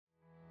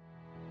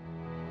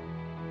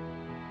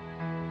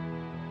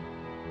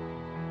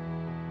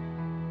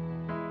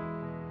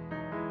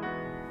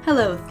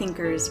Hello,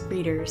 thinkers,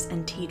 readers,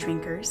 and tea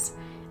drinkers,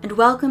 and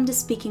welcome to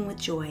Speaking with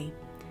Joy.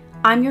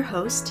 I'm your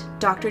host,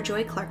 Dr.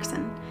 Joy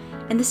Clarkson,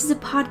 and this is a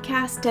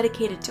podcast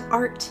dedicated to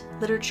art,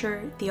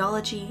 literature,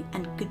 theology,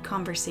 and good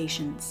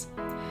conversations.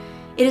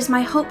 It is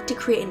my hope to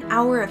create an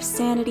hour of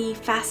sanity,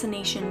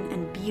 fascination,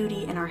 and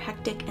beauty in our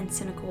hectic and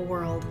cynical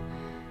world.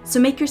 So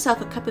make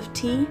yourself a cup of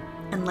tea,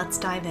 and let's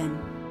dive in.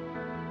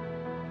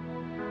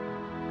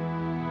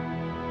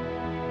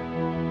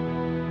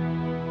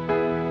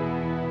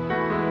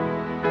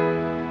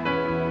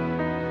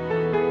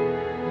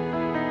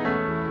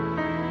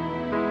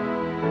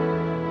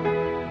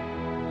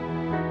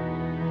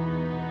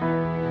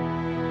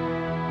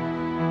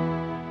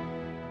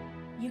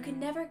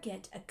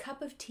 Get a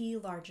cup of tea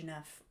large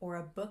enough or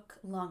a book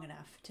long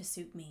enough to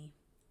suit me.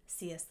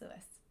 C.S.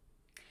 Lewis.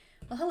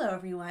 Well, hello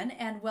everyone,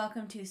 and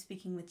welcome to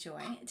Speaking with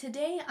Joy.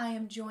 Today I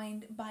am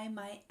joined by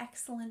my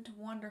excellent,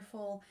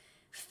 wonderful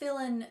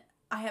fill-in.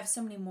 I have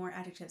so many more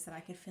adjectives that I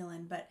could fill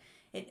in, but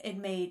it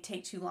may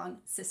take too long,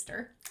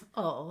 sister.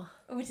 Oh.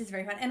 Which is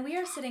very fun. And we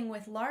are sitting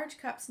with large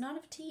cups, not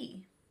of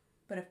tea,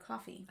 but of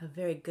coffee. A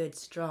very good,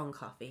 strong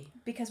coffee.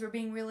 Because we're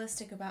being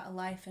realistic about a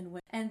life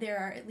and there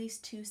are at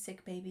least 2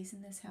 sick babies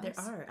in this house. There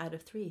are, out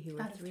of 3 who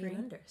are 3 and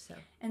under, so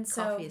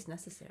coffee is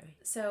necessary.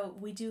 So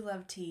we do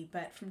love tea,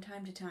 but from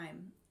time to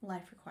time,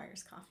 life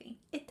requires coffee.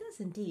 It does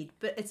indeed,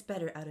 but it's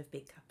better out of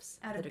big cups.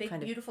 Out of big,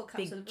 beautiful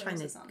cups big with China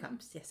roses on them.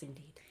 cups, yes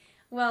indeed.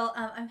 Well,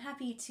 I'm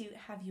happy to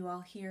have you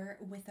all here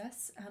with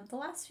us. The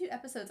last few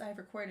episodes I've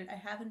recorded, I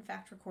have in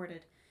fact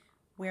recorded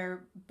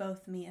where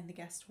both me and the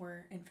guest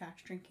were in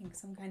fact drinking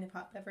some kind of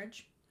hot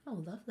beverage.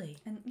 Oh, lovely.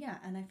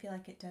 And I feel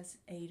like it does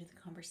aid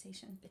the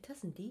conversation. It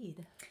does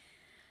indeed.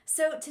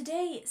 So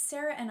today,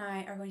 Sarah and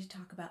I are going to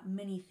talk about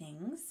many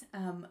things,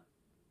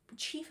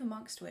 chief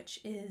amongst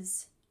which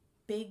is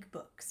big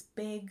books,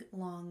 big,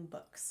 long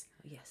books.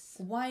 Yes.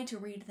 Why to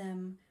read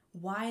them,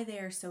 why they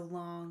are so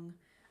long,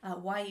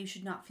 why you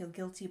should not feel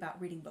guilty about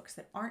reading books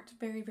that aren't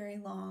very, very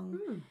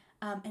long,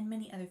 and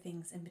many other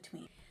things in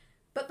between.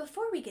 But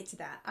before we get to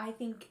that, I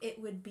think it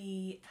would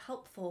be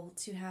helpful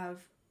to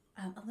have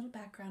a little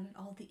background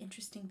on all the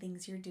interesting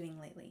things you're doing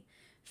lately.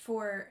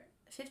 For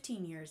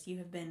 15 years, you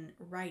have been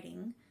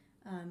writing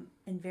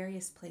in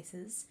various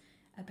places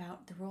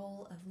about the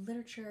role of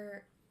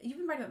literature. You've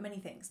been writing about many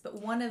things,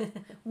 but one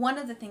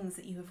of the things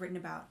that you have written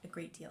about a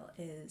great deal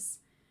is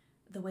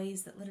the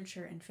ways that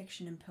literature and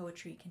fiction and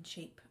poetry can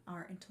shape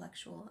our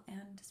intellectual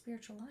and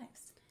spiritual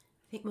lives.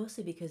 I think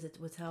mostly because it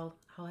was how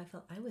I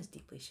felt I was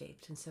deeply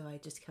shaped, and so I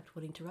just kept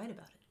wanting to write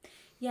about it.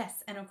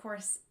 Yes, and of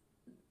course,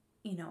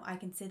 I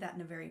can say that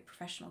in a very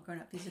professional,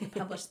 grown-up, these are the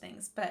published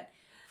things, but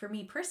for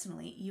me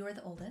personally, you are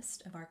the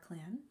oldest of our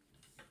clan,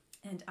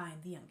 and I'm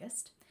the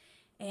youngest,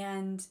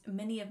 and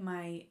many of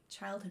my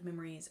childhood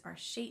memories are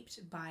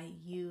shaped by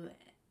you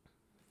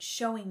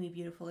showing me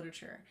beautiful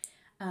literature.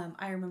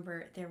 I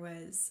remember there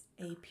was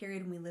a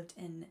period when we lived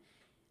in,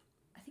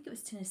 I think it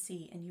was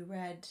Tennessee, and you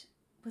read...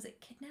 Was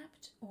it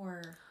Kidnapped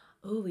or...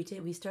 Oh, we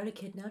did. We started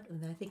Kidnapped,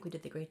 and then I think we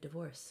did The Great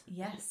Divorce.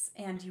 Yes,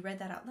 and you read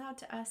that out loud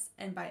to us,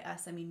 and by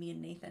us, I mean me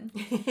and Nathan.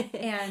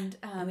 And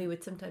we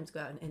would sometimes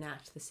go out and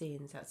enact the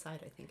scenes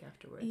outside, I think,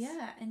 afterwards.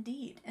 Yeah,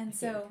 indeed. And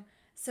so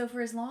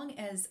for as long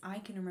as I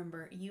can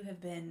remember, you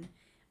have been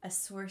a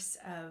source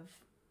of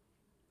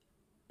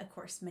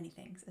course, many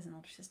things as an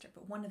older sister,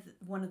 but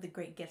one of the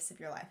great gifts of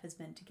your life has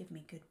been to give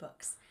me good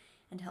books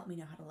and to help me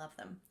know how to love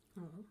them.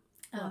 Mm-hmm.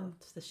 Well,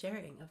 it's the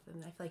sharing of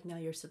them. I feel like now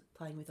you're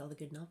supplying with all the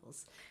good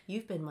novels.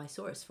 You've been my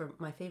source for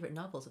my favorite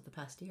novels of the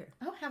past year.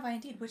 Oh, have I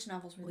indeed? Which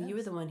novels were those? You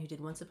were the one who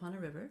did Once Upon a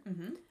River.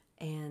 Mm-hmm.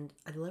 And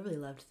I really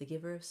loved The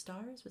Giver of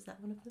Stars. Was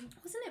that one of them?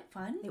 Wasn't it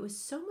fun? It was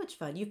so much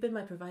fun. You've been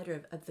my provider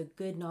of the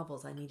good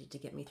novels I needed to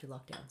get me through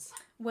lockdowns.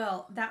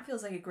 Well, that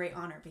feels like a great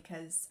honor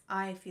because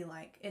I feel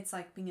like it's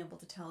like being able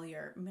to tell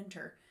your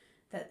mentor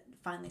that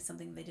finally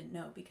something they didn't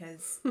know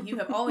because you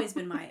have always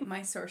been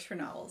my source for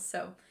novels.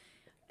 So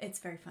it's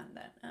very fun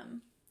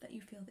that you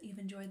feel that you've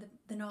enjoyed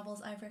the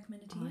novels I've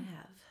recommended to you.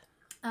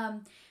 I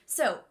have.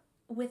 So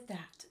with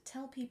that,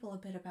 tell people a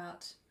bit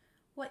about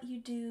what you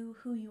do,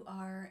 who you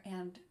are,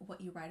 and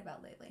what you write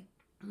about lately.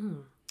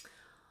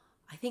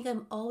 I think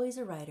I'm always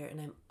a writer,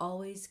 and I'm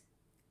always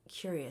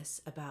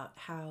curious about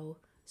how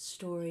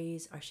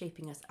stories are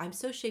shaping us. I'm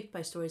so shaped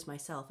by stories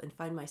myself and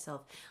find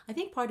myself. I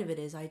think part of it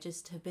is I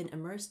just have been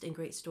immersed in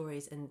great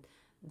stories, and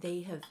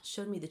they have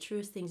shown me the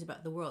truest things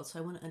about the world. So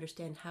I want to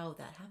understand how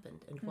that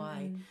happened and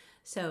why.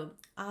 So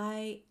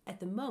I, at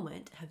the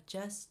moment, have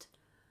just,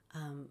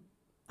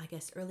 I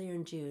guess earlier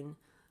in June,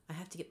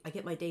 I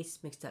get my dates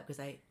mixed up because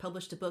I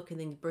published a book and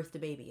then birthed a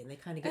baby, and they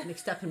kind of get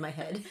mixed up in my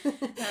head.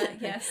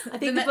 Yes, I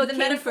think the book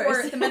came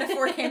first. The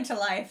metaphor came to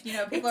life.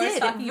 People are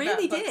talking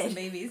about books and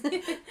babies.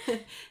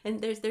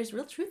 And there's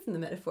real truth in the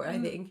metaphor, I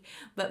think.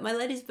 But my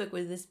latest book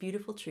was this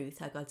beautiful truth,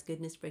 how God's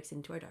goodness breaks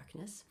into our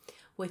darkness,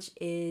 which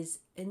is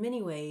in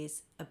many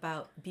ways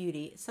about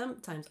beauty,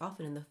 sometimes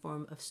often in the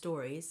form of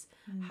stories,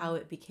 how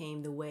it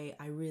became the way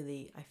I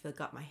feel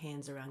got my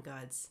hands around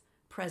God's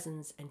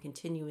presence and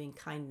continuing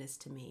kindness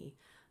to me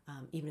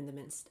even in the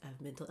midst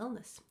of mental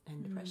illness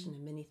and depression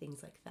and many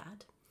things like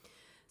that.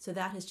 So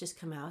that has just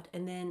come out,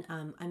 and then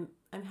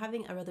I'm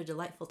having a rather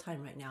delightful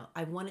time right now.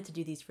 I wanted to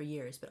do these for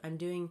years, but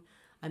I'm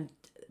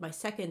my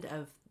second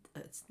of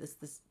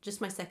this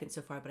just my second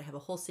so far, but I have a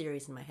whole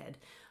series in my head.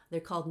 They're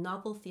called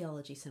Novel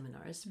Theology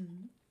Seminars,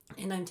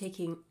 and I'm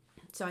taking.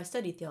 So I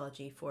studied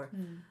theology for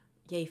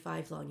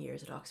 5 long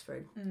years at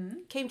Oxford.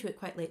 Came to it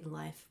quite late in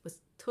life, was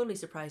totally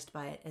surprised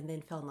by it, and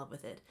then fell in love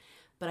with it.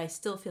 But I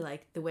still feel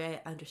like the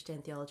way I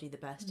understand theology the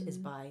best is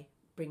by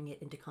bringing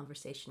it into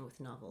conversation with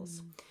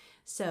novels.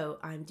 So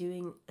I'm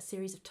doing a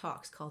series of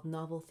talks called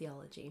Novel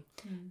Theology.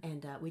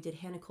 And we did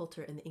Hannah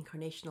Coulter and the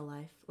Incarnational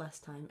Life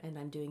last time, and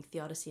I'm doing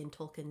Theodicy and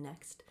Tolkien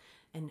next,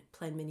 and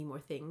plan many more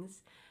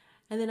things.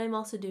 And then I'm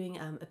also doing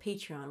a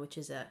Patreon, which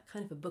is a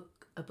kind of a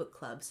book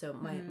club. So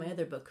my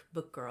other book,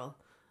 Book Girl,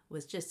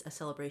 was just a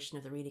celebration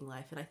of the reading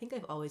life. And I think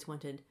I've always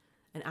wanted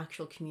an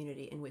actual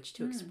community in which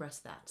to express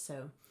that.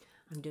 So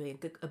I'm doing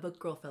a Book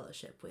Girl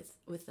Fellowship with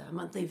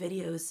monthly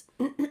videos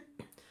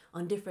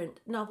on different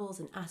novels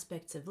and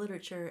aspects of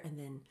literature, and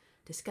then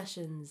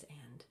discussions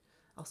and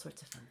all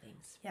sorts of fun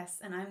things. Yes,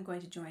 and I'm going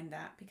to join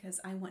that because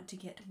I want to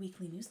get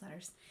weekly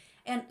newsletters.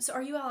 And so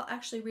are you all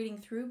actually reading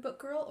through Book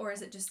Girl, or is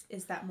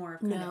that more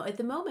of No, at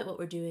the moment what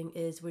we're doing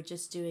is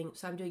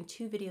I'm doing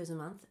 2 videos a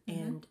month,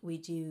 and we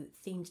do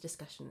themed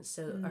discussions.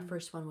 So our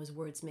first one was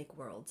Words Make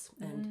Worlds,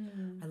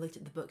 and I looked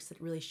at the books that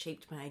really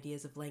shaped my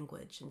ideas of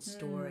language and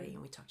story,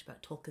 and we talked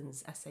about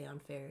Tolkien's essay on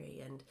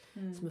fairy and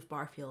some of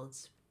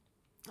Barfield's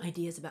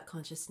ideas about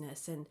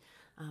consciousness. And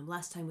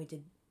last time we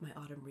did my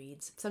autumn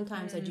reads.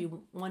 Sometimes I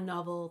do one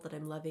novel that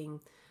I'm loving.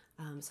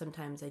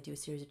 Sometimes I do a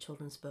series of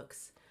children's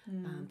books.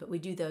 But we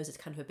do those as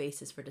kind of a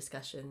basis for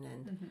discussion,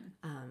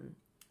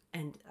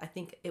 and I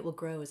think it will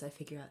grow as I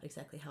figure out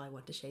exactly how I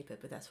want to shape it,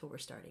 but that's where we're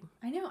starting.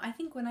 I know. I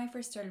think when I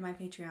first started my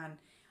Patreon,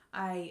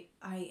 I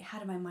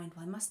had in my mind,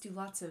 well, I must do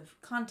lots of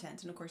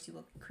content, and of course you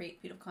will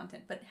create beautiful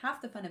content, but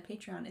half the fun of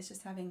Patreon is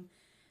just having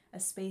a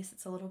space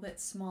that's a little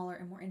bit smaller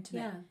and more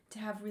intimate to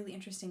have really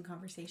interesting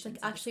conversations.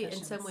 Like actually,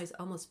 in some ways,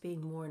 almost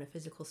being more in a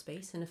physical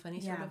space in a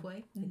funny sort of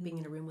way, like being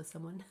in a room with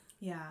someone.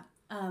 Yeah.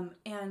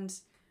 And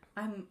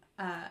I'm,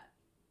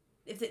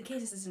 in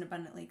case this isn't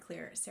abundantly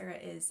clear, Sarah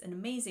is an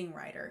amazing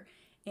writer,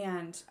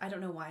 and I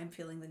don't know why I'm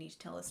feeling the need to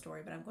tell a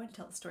story, but I'm going to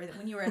tell the story that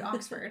when you were at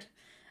Oxford,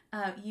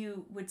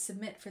 you would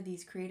submit for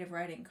these creative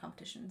writing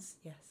competitions.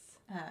 Yes.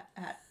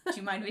 Do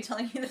you mind me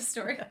telling you this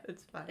story?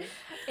 It's fine.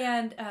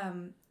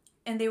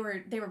 And they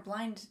were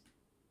blind.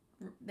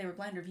 They were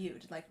blind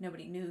reviewed. Like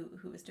nobody knew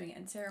who was doing it.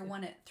 And Sarah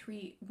won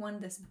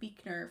this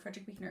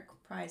Frederick Buechner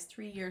Prize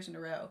 3 years in a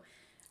row.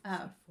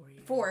 4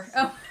 years. 4.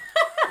 Oh,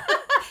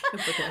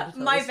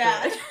 my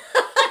bad.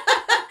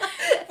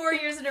 4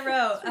 years in a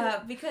row.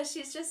 Because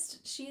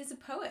she is a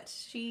poet.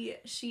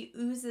 She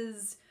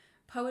oozes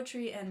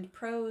poetry and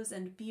prose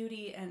and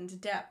beauty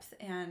and depth,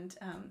 and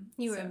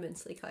you were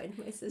immensely kind,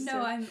 my sister.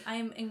 No,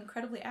 I'm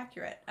incredibly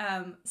accurate.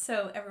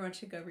 So everyone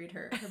should go read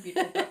her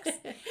beautiful books.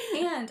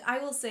 And I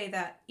will say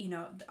that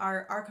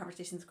our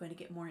conversation is going to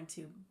get more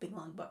into big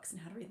long books and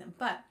how to read them.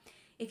 But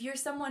if you're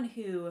someone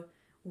who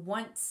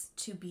wants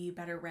to be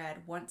better read,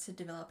 wants to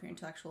develop your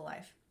intellectual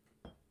life,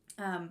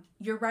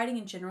 your writing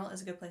in general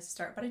is a good place to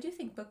start. But I do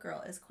think Book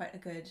Girl is quite a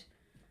good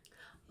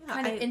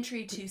kind of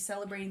entry to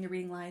celebrating the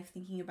reading life,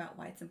 thinking about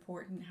why it's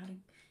important,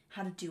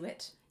 how to do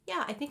it.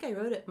 Yeah, I think I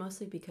wrote it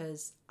mostly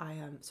because I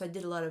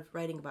did a lot of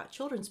writing about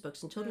children's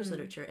books and children's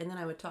literature, and then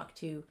I would talk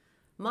to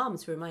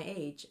moms who are my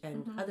age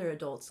and other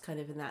adults kind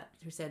of in that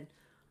who said,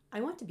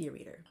 I want to be a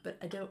reader, but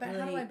I don't really.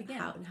 How do I begin?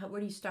 Where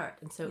do you start?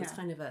 And so it's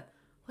kind of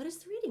what is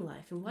the reading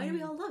life, and why do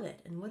we all love it,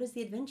 and what is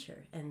the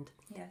adventure? And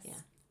yes, yeah.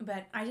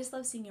 But I just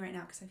love seeing you right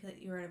now because I feel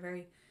like you're at a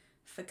very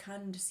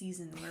fecund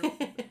season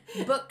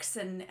where books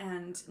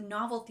and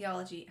novel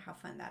theology, how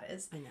fun that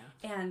is. I know.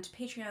 And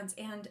Patreons,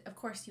 and of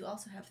course you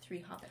also have 3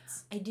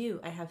 hobbits. I do.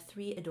 I have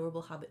 3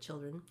 adorable hobbit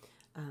children,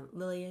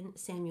 Lillian,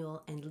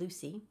 Samuel, and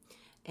Lucy,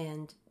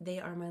 and they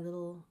are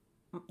little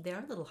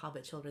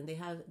hobbit children.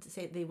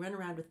 They run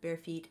around with bare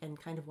feet and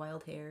kind of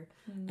wild hair,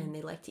 and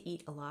they like to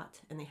eat a lot,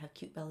 and they have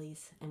cute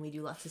bellies, and we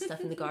do lots of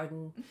stuff in the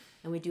garden,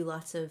 and we do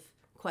lots of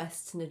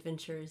quests and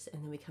adventures,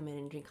 and then we come in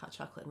and drink hot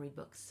chocolate and read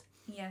books.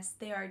 Yes,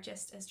 they are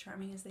just as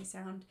charming as they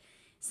sound.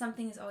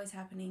 Something is always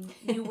happening.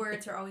 New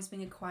words are always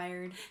being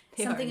acquired.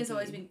 Something is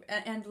always being...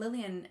 And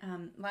Lillian,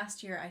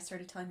 last year I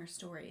started telling her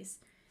stories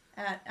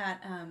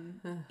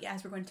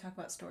as we're going to talk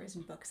about stories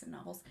and books and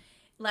novels.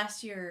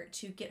 Last year,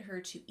 to get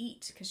her to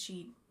eat, because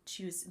she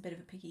was a bit of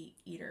a picky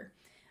eater,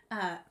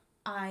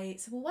 I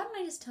said, well, why don't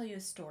I just tell you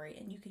a story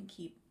and you can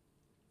keep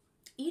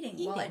eating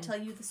while I tell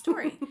you the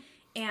story.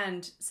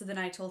 And so then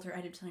I told her, I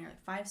ended up telling her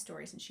like 5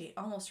 stories, and she ate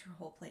almost her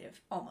whole plate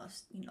of,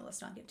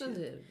 let's not get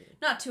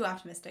not too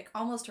optimistic,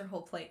 almost her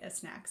whole plate of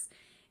snacks.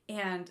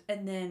 And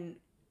then,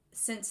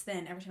 since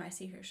then, every time I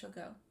see her, she'll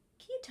go,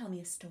 can you tell me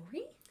a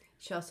story?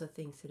 She also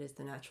thinks it is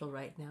the natural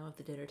right now of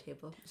the dinner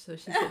table. So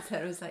she sits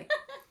there and was like,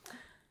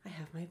 I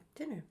have my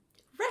dinner.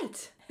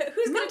 Right.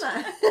 Who's going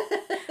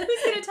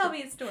to tell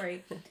me a story?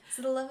 story.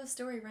 So the love of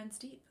story runs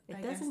deep.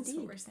 It does indeed. That's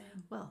what we're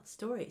saying. Well,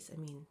 stories, I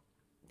mean,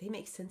 they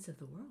make sense of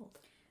the world.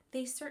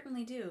 They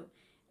certainly do.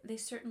 They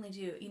certainly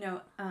do. You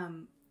know,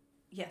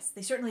 yes,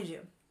 they certainly do.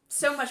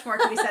 So much more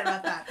can be said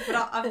about that.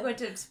 But I'm going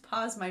to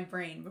pause my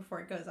brain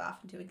before it goes off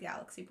into a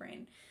galaxy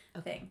brain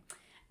thing.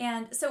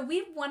 And so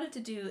we've wanted to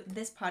do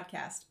this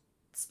podcast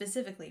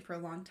specifically for a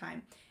long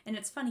time. And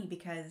it's funny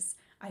because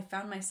I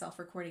found myself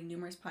recording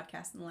numerous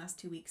podcasts in the last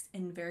 2 weeks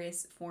in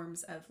various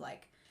forms of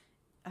like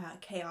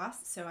chaos.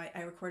 So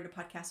I recorded a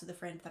podcast with a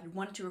friend that I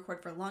wanted to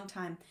record for a long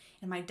time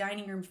in my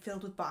dining room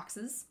filled with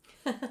boxes.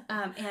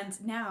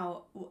 And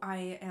now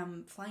I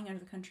am flying out of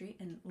the country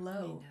in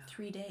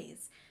 3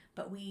 days.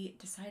 But we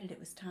decided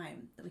it was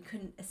time, that we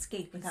couldn't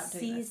escape without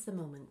doing this. Seize the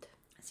moment.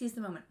 Seize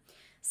the moment.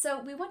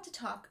 So we want to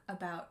talk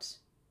about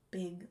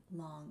big,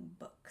 long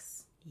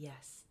books.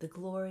 Yes, the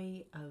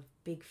glory of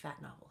big,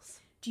 fat novels.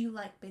 Do you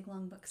like big,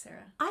 long books,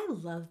 Sarah? I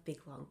love big,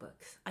 long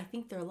books. I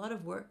think they're a lot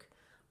of work.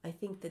 I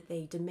think that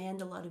they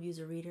demand a lot of you as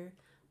a reader,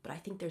 but I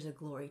think there's a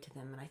glory to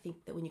them. And I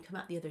think that when you come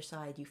out the other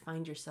side, you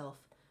find yourself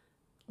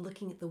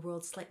looking at the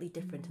world slightly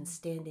different and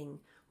standing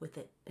with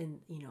it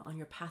on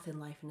your path in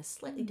life in a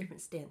slightly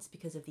different stance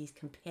because of these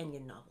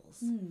companion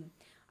novels.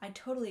 I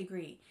totally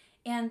agree.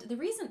 And part of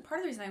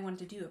the reason I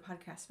wanted to do a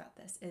podcast about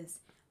this is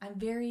I'm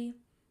very,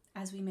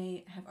 as we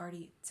may have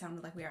already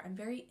sounded like we are, I'm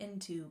very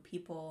into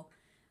people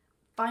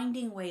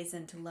finding ways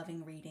into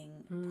loving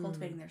reading,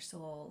 cultivating their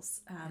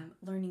souls,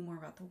 learning more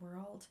about the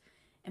world,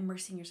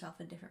 immersing yourself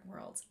in different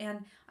worlds.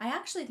 And I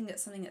actually think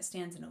that's something that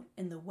stands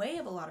in the way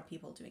of a lot of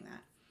people doing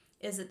that,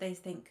 is that they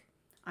think,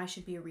 I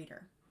should be a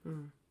reader.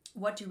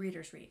 What do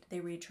readers read?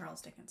 They read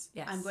Charles Dickens.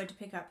 Yes. I'm going to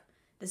pick up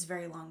this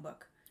very long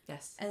book.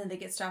 Yes. And then they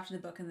get stopped in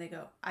the book and they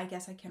go, I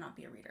guess I cannot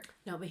be a reader.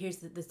 No, but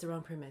that's the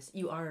wrong premise.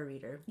 You are a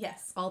reader.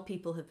 Yes. All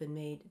people have been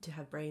made to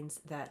have brains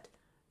that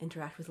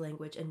interact with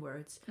language and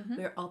words.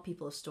 We are all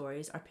people of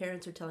stories. Our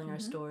parents are telling our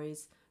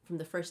stories from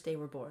the first day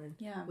we're born.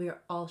 Yeah. We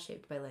are all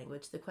shaped by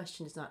language. The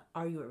question is not,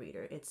 are you a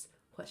reader? It's,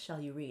 what shall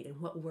you read and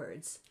what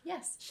words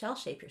shall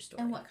shape your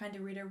story? And what kind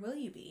of reader will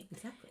you be?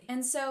 Exactly.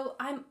 And so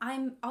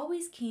I'm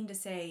always keen to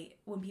say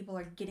when people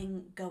are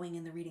getting going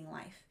in the reading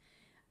life,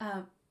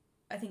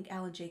 I think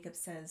Alan Jacobs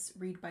says,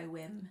 read by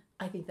whim.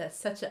 I think that's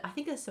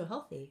so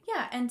healthy.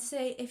 Yeah, and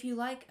say if you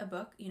like a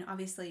book,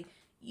 obviously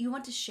you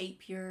want to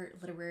shape your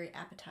literary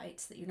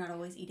appetite so that you're not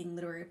always eating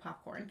literary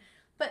popcorn.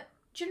 But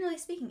generally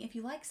speaking, if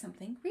you like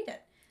something, read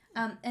it.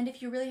 And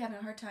if you're really having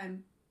a hard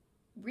time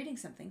reading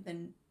something,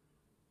 then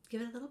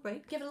give it a little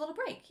break.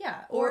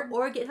 Yeah.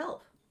 Or get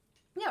help.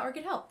 Yeah, or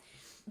get help.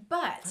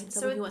 But find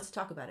someone who wants to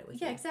talk about it with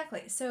you. Yeah,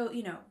 exactly. So,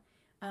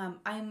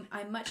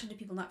 I'm much into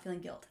people not feeling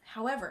guilt.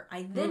 However,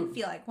 I then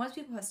feel like once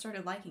people have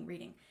started liking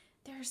reading,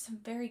 there are some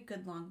very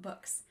good long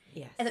books.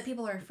 Yes. And that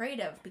people are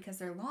afraid of because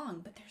they're long,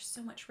 but there's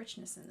so much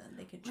richness in them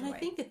they could enjoy. And I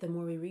think that the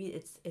more we read,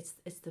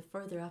 it's the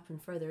further up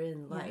and further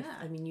in life. Yeah.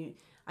 I mean,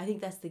 I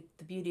think that's the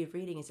beauty of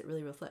reading, is it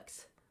really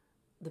reflects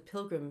the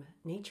pilgrim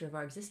nature of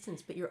our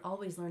existence, but you're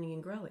always learning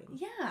and growing.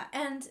 Yeah,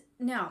 and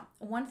now,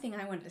 one thing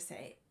I wanted to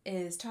say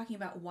is talking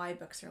about why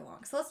books are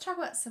long. So let's talk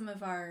about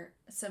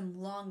some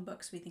long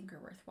books we think are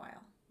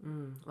worthwhile.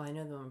 Well, I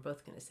know the one we're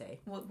both going to say.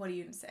 What are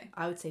you going to say?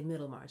 I would say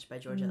Middlemarch by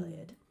George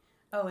Eliot.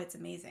 Oh, it's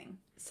amazing.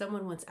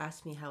 Someone once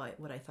asked me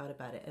what I thought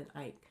about it, and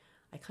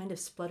I kind of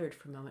spluttered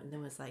for a moment and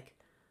then was like,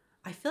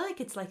 I feel like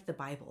it's like the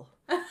Bible.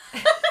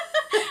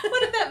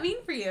 What did that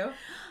mean for you?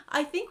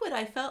 I think what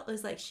I felt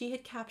was like she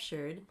had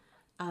captured,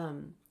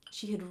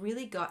 she had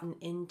really gotten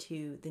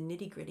into the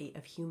nitty-gritty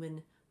of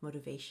human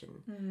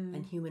motivation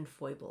and human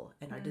foible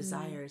and our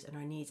desires and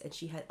our needs. And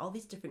she had all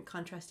these different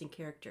contrasting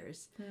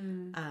characters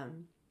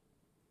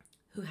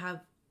who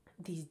have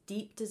these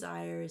deep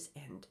desires,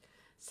 and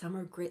some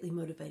are greatly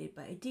motivated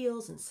by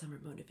ideals, and some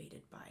are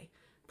motivated by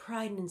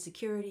pride and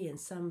insecurity, and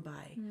some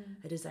by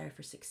a desire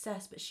for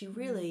success. But she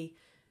really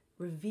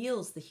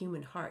reveals the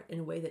human heart in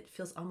a way that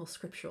feels almost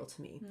scriptural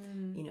to me.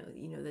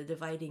 The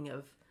dividing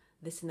of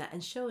this and that,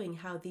 and showing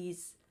how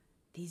these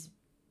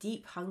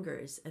deep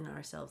hungers in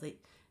ourselves,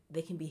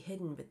 they can be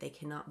hidden, but they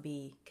cannot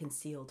be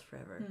concealed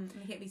forever.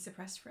 They can't be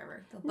suppressed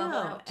forever. They'll bubble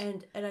out.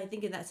 And I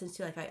think in that sense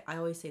too, like I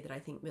always say that I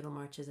think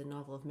Middlemarch is a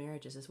novel of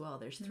marriages as well.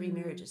 There's 3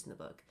 marriages in the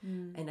book.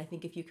 And I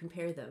think if you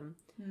compare them,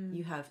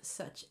 you have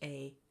such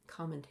a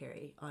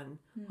commentary on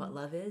what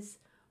love is,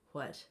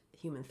 what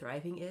human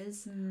thriving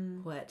is,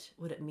 what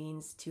it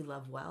means to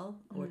love well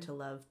or to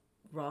love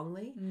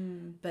wrongly.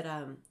 But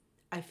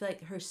I feel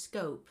like her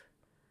scope,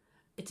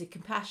 it's a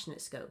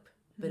compassionate scope,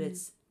 but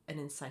it's an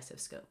incisive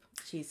scope.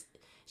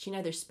 She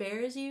neither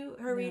spares you,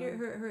 her reader,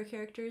 her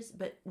characters,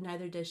 but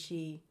neither does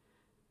she.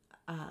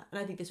 And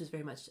I think this was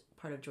very much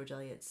part of George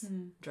Eliot's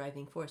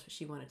driving force, but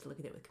she wanted to look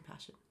at it with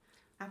compassion.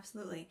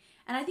 Absolutely.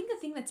 And I think the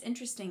thing that's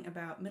interesting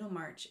about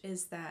Middlemarch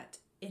is that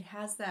it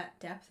has that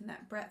depth and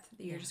that breadth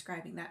that you're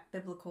describing, that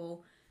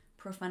biblical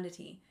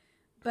profundity.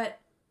 But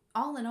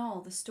all in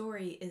all, the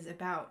story is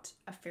about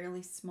a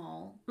fairly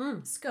small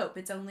scope.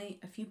 It's only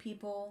a few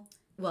people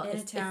well, in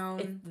a town.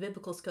 It's the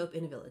biblical scope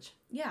in a village.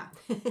 Yeah.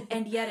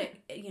 And yet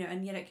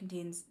it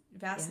contains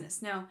vastness.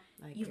 Yeah, Now,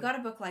 you've got a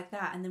book like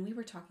that, and then we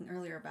were talking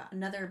earlier about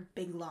another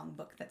big long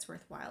book that's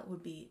worthwhile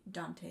would be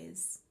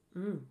Dante's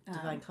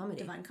Divine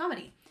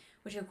Comedy,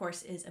 which of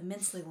course is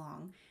immensely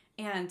long,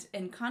 and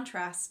in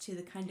contrast to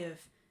the kind of,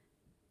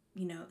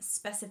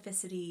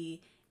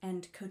 specificity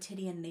and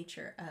quotidian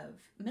nature of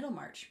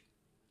Middlemarch,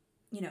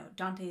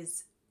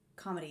 Dante's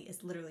comedy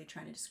is literally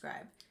trying to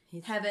describe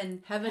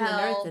heaven and hell,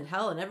 earth and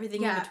hell and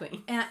everything in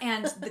between.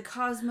 and the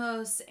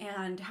cosmos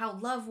and how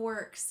love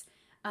works.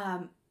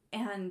 But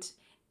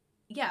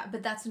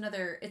that's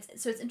another,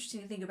 it's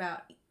interesting to think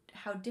about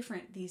how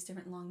different these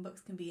different long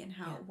books can be and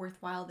how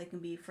worthwhile they can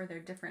be for their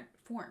different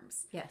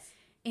forms. Yes.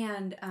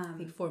 And I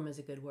think form is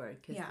a good word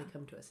because they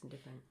come to us in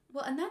different.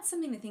 Well, and that's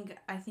something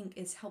I think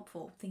is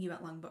helpful thinking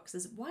about long books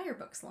is why are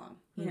books long?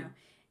 You know,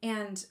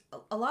 and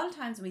a lot of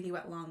times when we think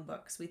about long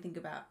books, we think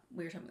about,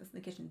 we were talking about this in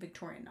the kitchen,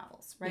 Victorian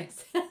novels, right?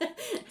 Yes.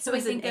 So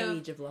it's an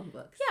age of long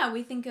books. Yeah,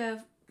 we think of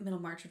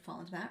Middlemarch would fall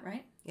into that,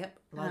 right? Yep.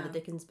 A lot of the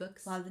Dickens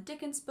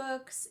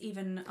books.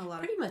 Even a lot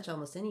pretty much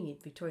almost any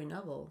Victorian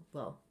novel.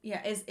 Well,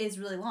 yeah, is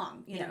really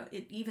long. You know,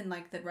 it even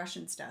like the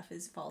Russian stuff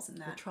falls in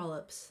that. The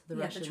Trollops, the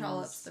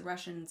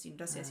Russians,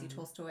 Dostoevsky,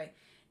 Tolstoy.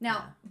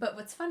 Now, but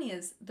what's funny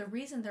is the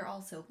reason they're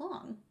all so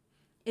long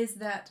is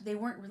that they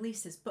weren't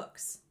released as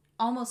books.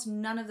 Almost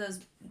none of those,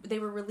 they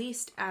were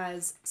released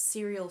as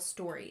serial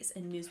stories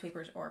in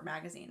newspapers or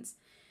magazines.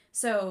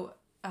 So,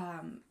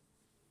 when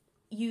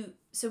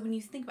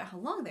you think about how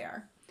long they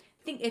are,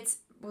 I think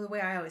the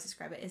way I always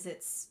describe it is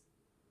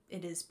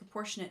it is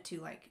proportionate to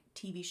like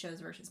TV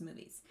shows versus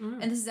movies.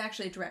 And this is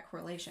actually a direct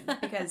correlation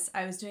because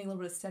I was doing a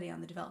little bit of study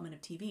on the development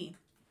of TV,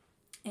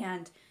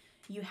 and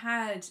you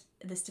had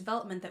this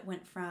development that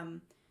went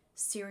from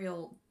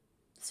serial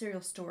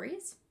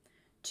stories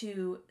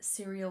to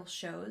serial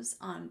shows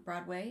on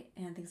Broadway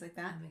and things like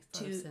that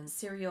to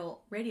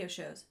serial radio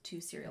shows to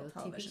serial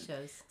television. TV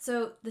shows.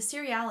 So the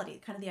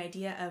seriality, kind of the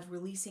idea of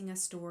releasing a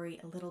story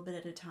a little bit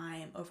at a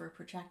time over a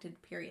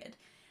protracted period,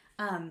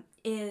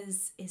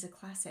 is a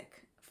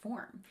classic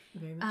form.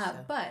 Very much so.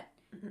 But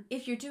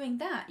if you're doing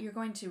that, you're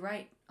going to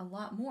write a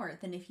lot more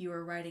than if you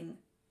were writing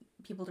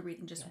people to read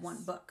in just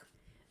one book.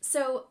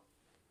 So,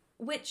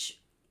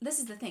 this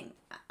is the thing.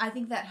 I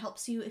think that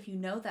helps you if you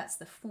know that's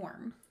the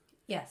form.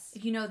 Yes.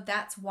 If you know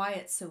that's why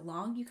it's so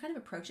long, you kind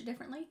of approach it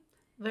differently.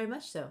 Very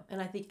much so.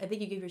 And I think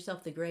you give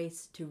yourself the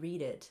grace to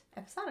read it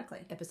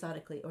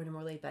episodically or in a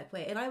more laid back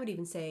way. And I would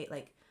even say,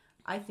 like,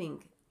 I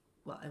think,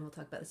 well, and we'll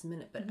talk about this in a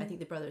minute, but I think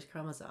The Brothers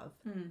Karamazov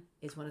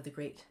is one of the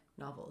great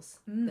novels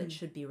that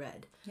should be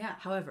read. Yeah.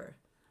 However,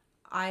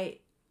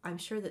 I'm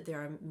sure that there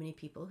are many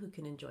people who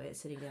can enjoy it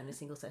sitting down in a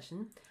single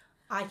session.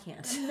 I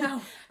can't. No.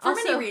 For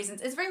many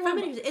reasons. It's very long.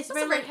 It's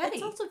very heady.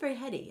 It's also very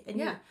heady.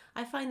 And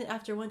I find that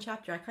after one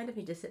chapter, I kind of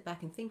need to sit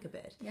back and think a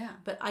bit. Yeah.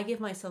 But I give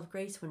myself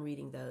grace when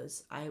reading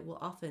those. I will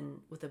often,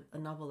 with a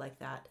novel like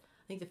that,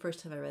 I think the first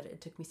time I read it,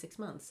 it took me 6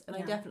 months. And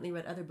I definitely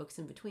read other books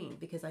in between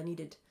because it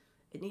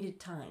needed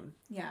time.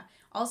 Yeah.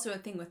 Also, a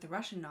thing with the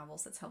Russian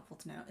novels that's helpful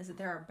to know is that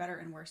there are better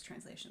and worse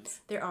translations.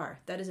 There are.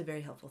 That is a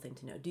very helpful thing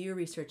to know. Do your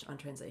research on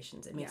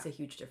translations. It makes a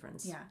huge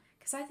difference. Yeah.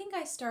 Because I think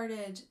I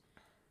started...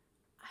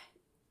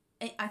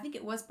 I think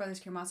it was Brothers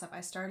Karamazov.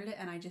 I started it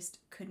and I just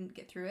couldn't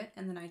get through it,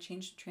 and then I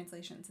changed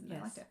translations and I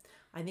liked it.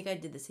 I think I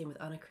did the same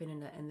with Anna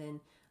Karenina, and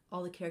then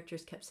all the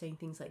characters kept saying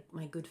things like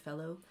 "my good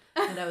fellow,"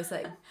 and I was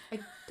like, I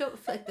don't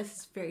feel like this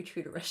is very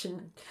true to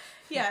Russian.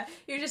 Yeah,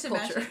 you're just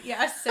imagining.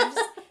 Yeah, so that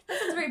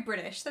sounds very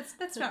British.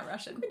 That's not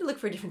Russian. I'm going to look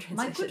for a different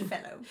translation. My good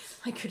fellow.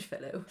 My good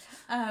fellow.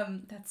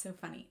 That's so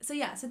funny. So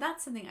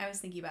that's something I was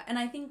thinking about, and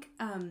I think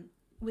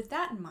with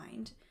that in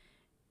mind,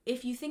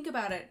 if you think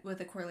about it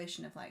with a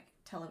correlation of like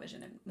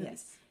television and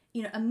movies,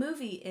 a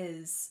movie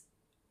is,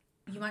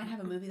 you might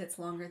have a movie that's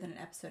longer than an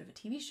episode of a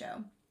TV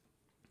show,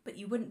 but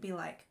you wouldn't be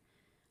like,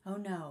 oh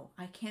no,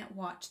 I can't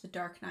watch The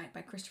Dark Knight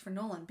by Christopher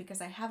Nolan because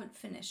I haven't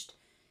finished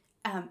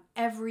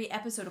every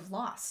episode of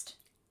Lost.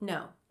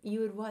 No,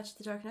 you would watch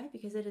The Dark Knight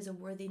because it is a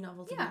worthy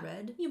novel to be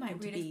read. You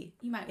might read it.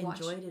 You might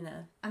watch enjoyed in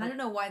a. And I don't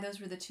know why those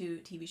were the two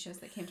TV shows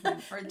that came to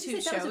mind, or the two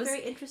shows. That was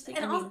very interesting.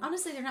 And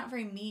honestly, they're not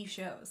very me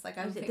shows. Like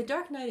The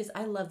Dark Knight is.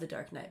 I love The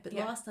Dark Knight, but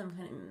Lost, I'm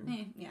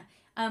kind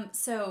of.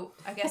 So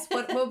I guess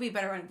what would be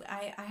better one?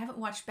 I haven't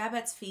watched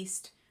Babette's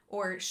Feast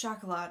or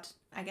Chocolat.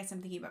 I guess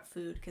I'm thinking about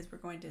food because we're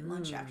going to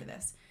lunch after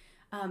this.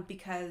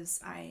 Because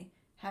I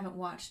haven't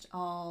watched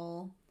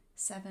all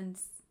 7.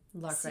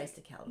 Lark Rise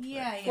to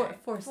California. Yeah.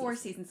 Four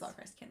seasons Lark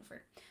Rise to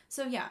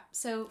California.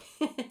 So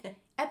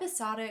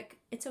episodic.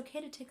 It's okay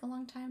to take a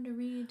long time to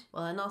read.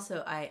 Well, and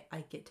also I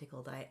get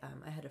tickled. I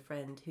had a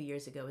friend who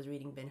years ago was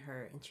reading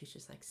Ben-Hur, and she was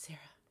just like, Sarah,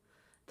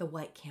 the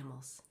white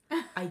camels.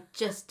 I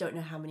just don't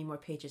know how many more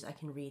pages I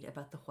can read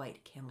about the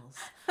white camels.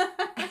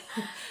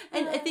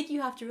 And I think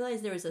you have to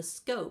realize there was a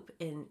scope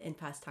in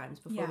past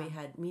times before we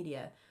had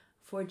media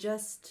for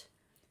just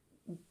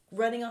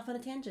running off on a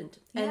tangent.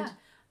 And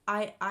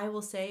I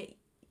will say,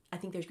 I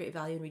think there's great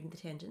value in reading the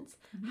tangents.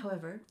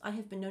 However, I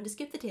have been known to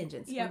skip the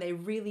tangents Yep. when they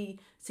really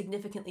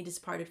significantly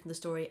departed from the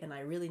story and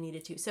I really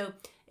needed to. So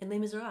in Les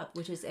Miserables,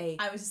 which is a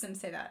I was just going to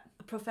say that.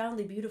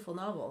 profoundly beautiful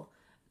novel,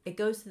 it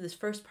goes through this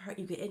first part,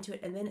 you get into it,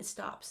 and then it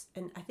stops.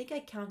 And I think I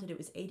counted it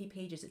was 80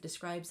 pages. It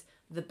describes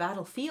the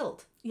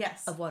battlefield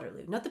Yes. of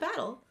Waterloo. Not the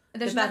battle,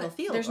 There's the another-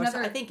 battlefield. there's Or so-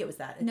 another- I think it was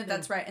that. No,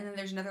 that's right. And then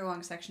there's another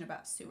long section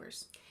about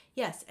sewers.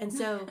 Yes, and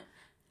so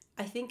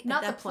I think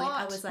Not at that the point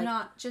plot, I was like,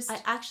 not just...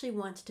 I actually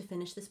want to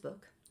finish this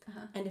book.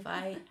 And if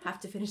I have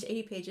to finish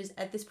 80 pages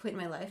at this point in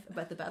my life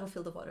about the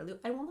battlefield of Waterloo,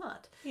 I will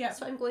not. Yeah.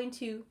 So I'm going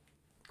to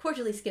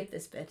cordially skip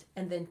this bit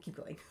and then keep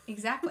going.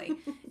 Exactly.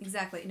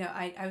 Exactly. No,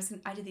 I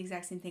did the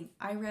exact same thing.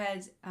 I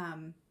read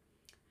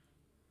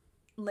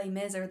Les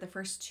Mis, I read the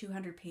first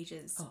 200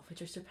 pages. Oh,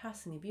 which are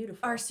surpassingly beautiful.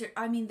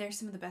 They're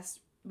some of the best,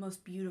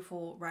 most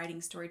beautiful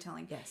writing,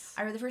 storytelling. Yes.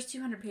 I read the first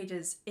 200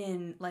 pages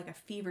in like a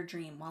fever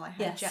dream while I had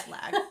Yes. jet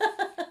lag.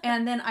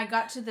 And then I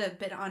got to the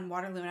bit on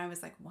Waterloo and I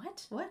was like,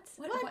 what? What?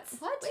 What?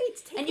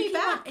 Wait, take And me you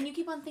back. and you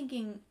keep on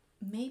thinking,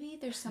 maybe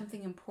there's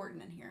something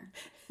important in here.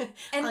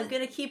 And I'm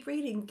going to keep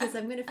reading because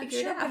I'm going to figure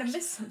I'm sure it out. I'm going to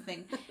miss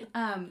something.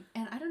 And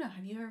I don't know,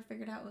 have you ever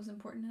figured out what was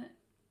important in it?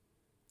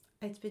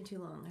 It's been too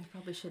long. I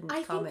probably shouldn't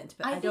I comment,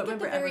 but think I don't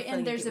remember at the very ever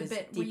end feeling there's it a was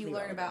bit where you deeply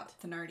learn relevant.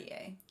 about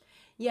Thénardier.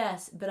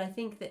 Yes, but I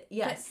think that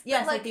yes, but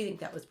I like- do think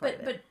that was part of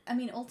it. But I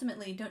mean,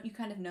 ultimately, don't you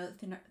kind of know that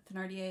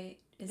Thénardier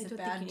is I a don't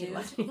bad think you need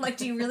dude? to watch- Like,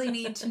 do you really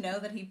need to know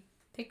that he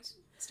picked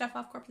stuff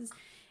off corpses?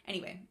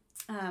 Anyway,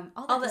 all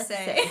All that to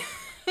that to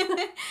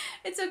say,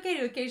 it's okay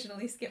to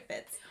occasionally skip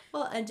bits.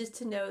 Well, and just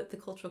to note the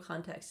cultural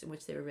context in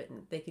which they were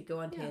written, they could go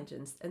on Yeah.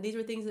 tangents, and these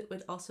were things that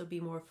would also be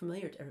more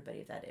familiar to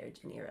everybody of that age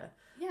and era.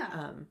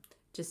 Yeah.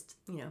 Just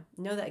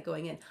know that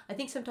going in. I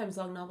think sometimes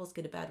long novels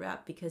get a bad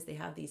rap because they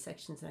have these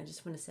sections, and I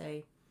just want to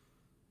say,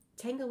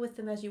 tangle with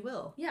them as you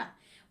will. Yeah.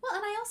 Well,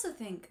 and I also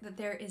think that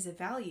there is a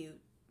value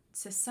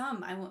to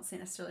some, I won't say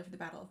necessarily for the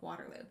Battle of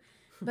Waterloo,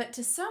 but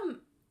to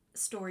some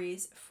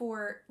stories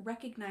for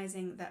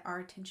recognizing that our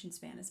attention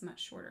span is much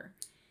shorter.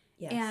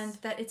 Yes. And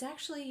that it's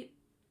actually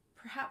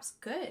perhaps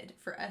good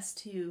for us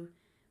to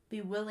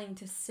be willing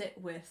to sit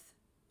with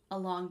a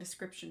long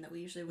description that we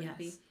usually wouldn't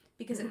Yes. be,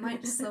 because it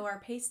might slow our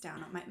pace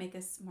down. It might make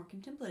us more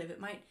contemplative. It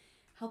might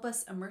help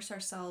us immerse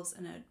ourselves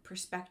in a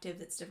perspective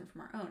that's different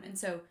from our own. And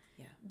so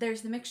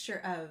there's the mixture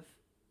of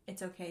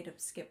it's okay to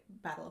skip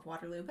Battle of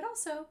Waterloo, but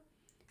also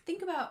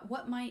think about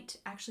what might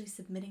actually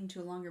submitting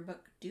to a longer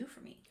book do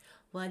for me.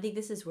 Well, I think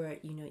this is where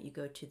you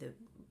go to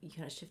you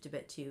kind of shift a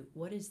bit to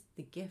what is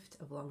the gift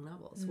of long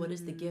novels? What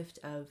is the gift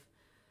of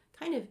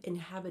kind of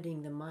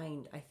inhabiting the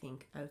mind, I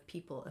think, of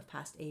people of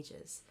past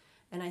ages?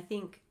 And I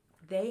think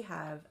they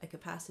have a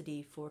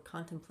capacity for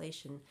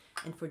contemplation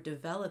and for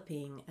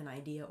developing an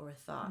idea or a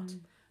thought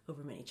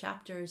over many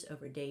chapters,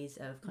 over days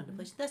of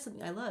contemplation. That's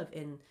something I love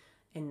in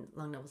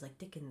long novels like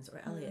Dickens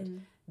or Eliot.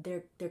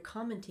 They're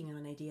commenting on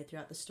an idea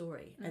throughout the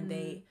story, and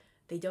they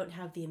don't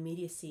have the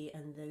immediacy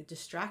and the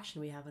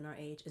distraction we have in our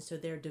age, and so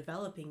they're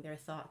developing their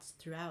thoughts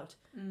throughout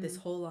this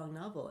whole long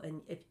novel.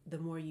 And the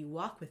more you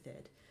walk with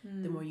it,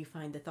 the more you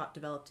find the thought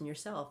developed in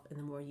yourself, and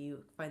the more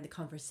you find the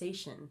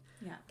conversation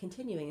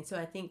continuing. And so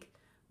I think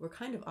we're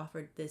kind of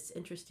offered this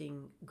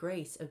interesting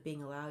grace of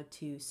being allowed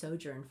to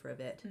sojourn for a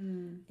bit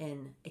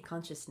in a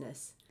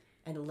consciousness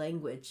and a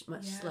language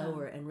much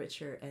slower and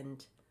richer,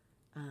 and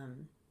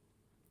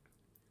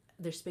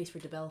there's space for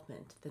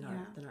development than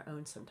our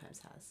own sometimes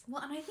has.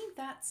 Well, and I think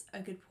that's a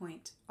good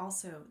point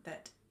also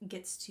that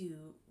gets to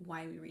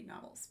why we read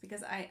novels.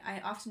 Because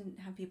I often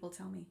have people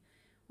tell me,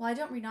 well, I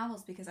don't read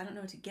novels because I don't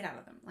know what to get out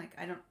of them. Like,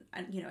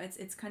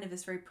 it's kind of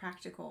this very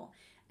practical.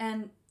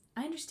 And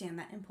I understand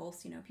that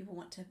impulse, people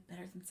want to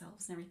better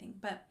themselves and everything.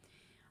 But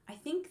I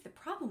think the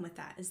problem with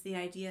that is the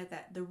idea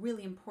that the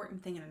really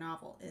important thing in a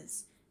novel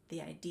is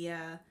the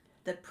idea,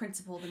 the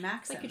principle, the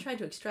maxim. Like you're trying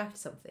to extract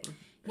something.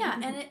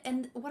 Yeah,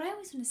 and what I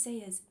always want to say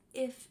is,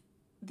 if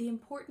the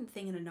important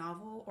thing in a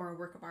novel or a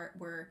work of art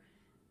were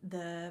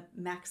the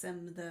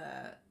maxim,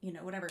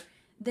 whatever,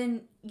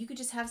 then you could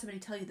just have somebody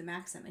tell you the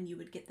maxim and you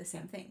would get the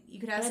same thing.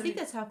 You could have. And I think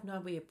that's how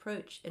we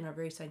approach in our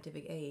very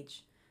scientific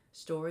age.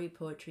 Story,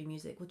 poetry,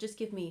 music. Well, just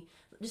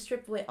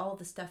strip away all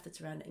the stuff that's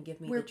around it and give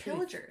me We're the truth.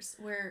 pillagers.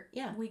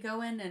 We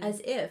go in and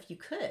as if you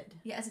could.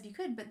 Yeah, as if you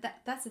could. But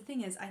that's the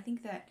thing is, I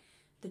think that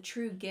the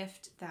true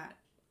gift that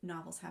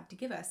novels have to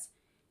give us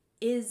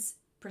is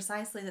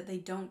precisely that they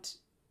don't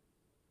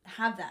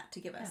have that to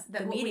give us.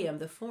 That the medium,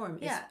 the form,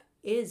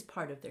 is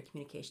part of their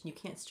communication. You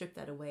can't strip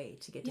that away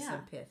to get to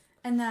some pith.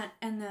 And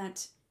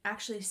that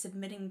actually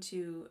submitting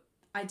to.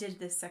 I did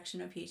this section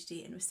of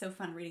PhD, and it was so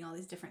fun reading all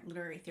these different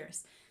literary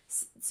theorists.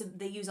 So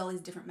they use all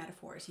these different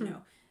metaphors.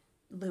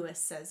 Lewis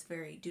says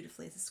very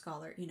dutifully as a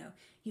scholar,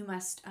 you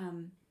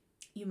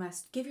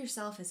must give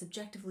yourself as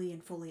objectively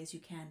and fully as you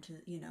can to,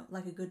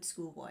 like a good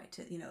schoolboy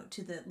to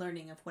the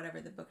learning of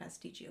whatever the book has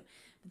to teach you.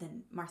 But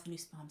then Martha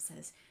Nussbaum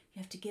says you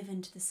have to give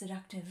in to the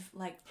seductive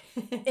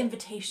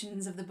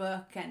invitations of the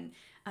book, and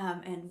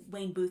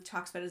Wayne Booth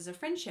talks about it as a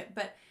friendship.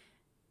 But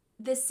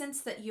this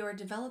sense that you're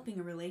developing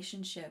a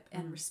relationship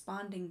and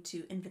responding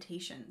to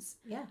invitations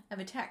of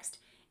a text.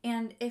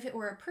 And if it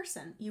were a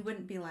person, you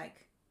wouldn't be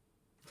like,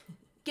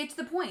 get to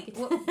the point.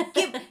 Well,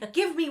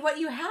 give me what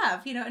you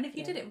have, And if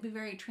you did, it would be a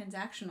very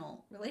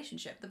transactional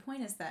relationship. The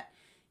point is that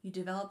you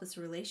develop this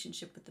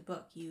relationship with the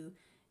book. You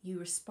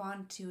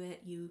respond to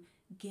it. You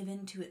give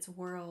into its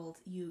world.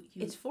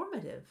 It's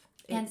formative.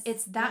 And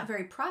it's that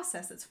very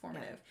process that's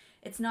formative.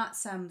 Yeah. It's not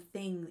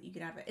something that you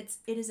get out of it.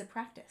 It is a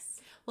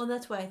practice. Well,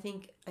 that's why I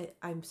think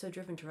I'm so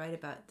driven to write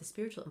about the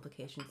spiritual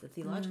implications, the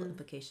theological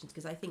implications,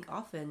 because I think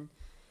often,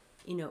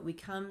 we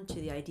come to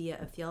the idea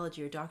of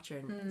theology or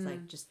doctrine. It's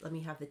like, just let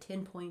me have the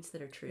 10 points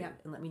that are true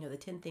and let me know the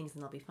 10 things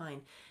and I'll be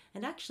fine.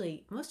 And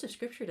actually, most of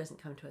Scripture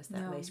doesn't come to us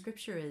that way.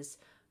 Scripture is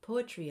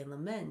poetry and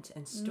lament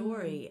and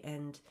story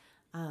and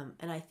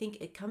I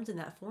think it comes in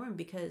that form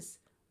because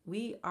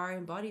we are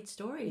embodied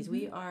stories.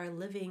 We are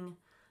living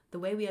the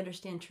way we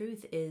understand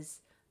truth is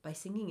by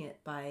singing it,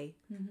 by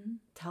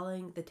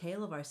telling the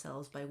tale of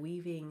ourselves, by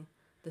weaving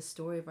the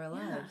story of our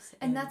lives.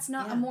 And that's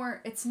not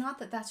it's not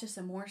that that's just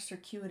a more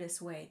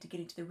circuitous way to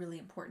getting to the really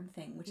important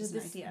thing, which is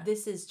an idea.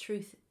 This is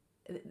truth.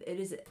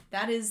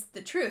 That is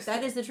the truth.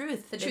 That is the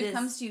truth. The truth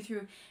comes to you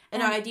through.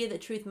 And our idea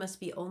that truth must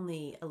be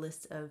only a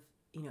list of,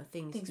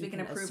 things we can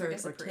approve or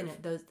disapprove.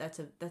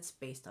 That's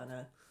based on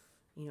a,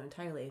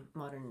 entirely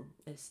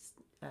modernist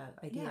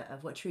idea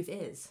of what truth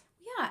is.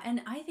 Yeah,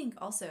 and I think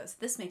also, so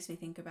this makes me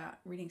think about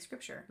reading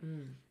Scripture.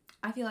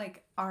 I feel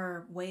like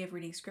our way of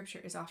reading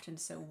Scripture is often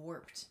so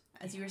warped,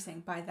 as you were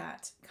saying, by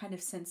that kind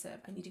of sense of,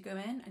 I need to go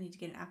in, I need to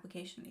get an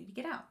application, I need to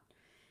get out.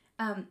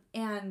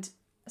 And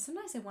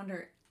sometimes I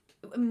wonder,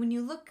 when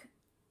you look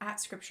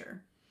at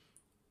Scripture,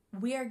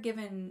 we are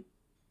given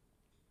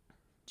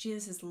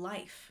Jesus'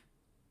 life,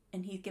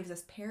 and he gives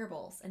us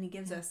parables, and he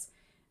gives us,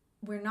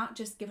 we're not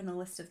just given a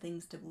list of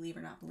things to believe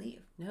or not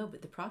believe. No,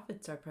 but the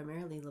prophets are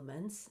primarily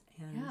laments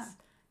and,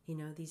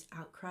 these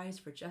outcries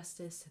for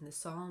justice, and the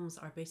Psalms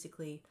are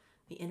basically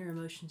the inner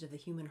emotions of the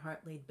human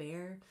heart laid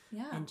bare.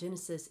 Yeah. And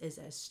Genesis is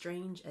as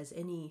strange as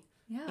any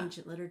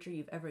ancient literature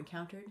you've ever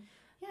encountered.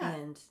 Yeah.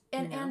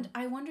 And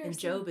I wonder. And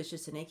Job is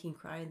just an aching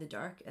cry in the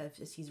dark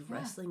as he's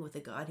wrestling with a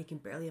God he can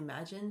barely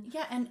imagine.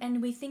 Yeah,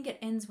 and we think it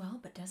ends well,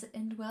 but does it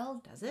end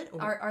well? Does it?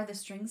 Or are the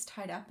strings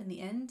tied up in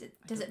the end?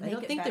 Does it make it better? I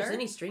don't think there's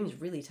any strings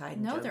really tied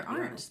in Job, there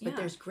aren't. Honest, but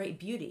there's great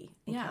beauty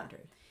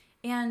encountered.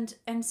 And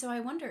so I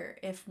wonder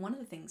if one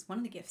of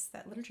the gifts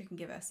that literature can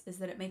give us is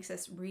that it makes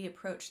us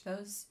reapproach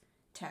those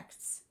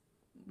texts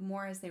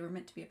more as they were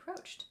meant to be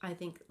approached. I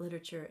think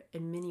literature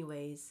in many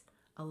ways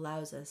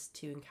allows us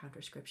to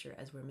encounter Scripture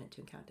as we're meant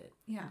to encounter it.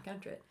 Yeah.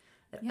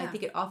 I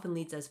think it often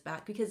leads us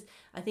back, because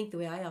I think the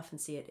way I often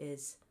see it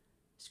is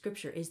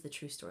Scripture is the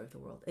true story of the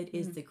world. It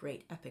is the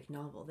great epic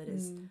novel that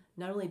is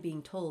not only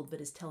being told,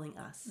 but is telling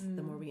us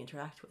the more we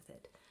interact with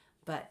it.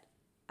 But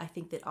I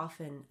think that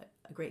often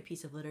a great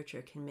piece of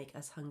literature can make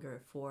us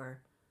hunger for,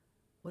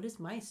 what is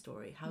my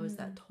story? How is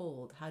that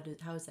told?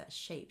 How is that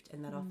shaped?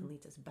 And that often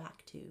leads us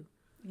back to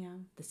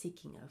the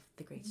seeking of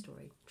the great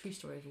story, true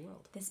story of the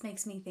world. This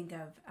makes me think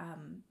of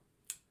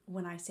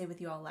when I stayed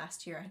with you all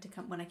last year.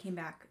 When I came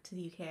back to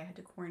the UK, I had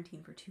to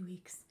quarantine for 2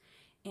 weeks,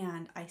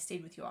 and I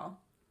stayed with you all,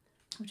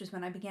 which is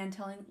when I began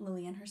telling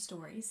Lillian her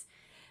stories.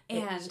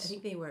 And I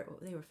think they were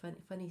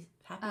funny,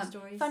 happy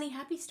stories. Funny,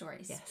 happy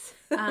stories. Yes.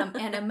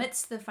 And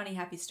amidst the funny,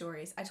 happy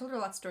stories, I told her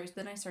lots of stories,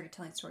 but then I started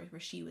telling stories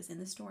where she was in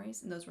the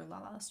stories, and those were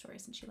La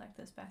stories, and she liked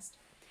those best.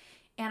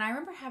 And I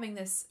remember having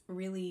this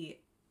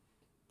really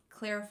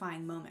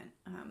clarifying moment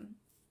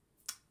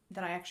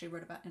that I actually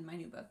wrote about in my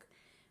new book,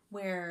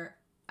 where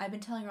I've been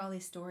telling her all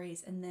these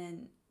stories, and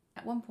then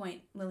at one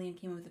point, Lillian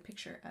came in with a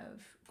picture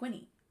of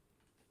Gwenny.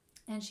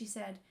 And she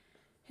said,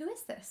 "Who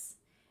is this?"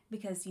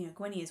 Because,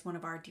 Gwenny is one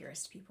of our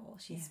dearest people.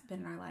 She's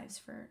been in our lives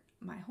for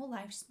my whole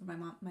life. She's been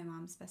my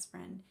mom's best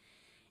friend.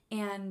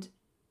 And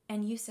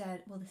you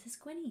said, "Well, this is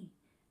Gwenny.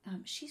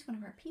 She's one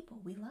of our people.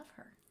 We love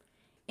her."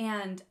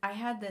 And I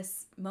had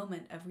this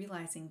moment of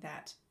realizing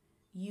that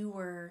you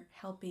were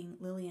helping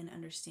Lillian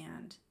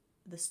understand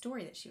the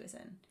story that she was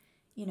in.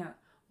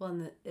 Well,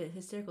 and the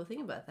hysterical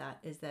thing about that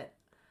is that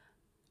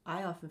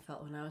I often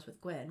felt when I was with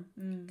Gwen,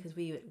 because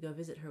we would go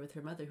visit her with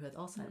her mother who has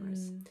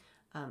Alzheimer's,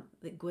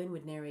 that Gwen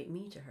would narrate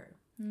me to her,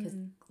 because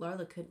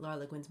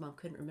Larla, Gwen's mom,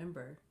 couldn't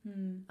remember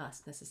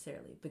us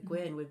necessarily, but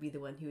Gwen would be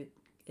the one who would,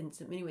 in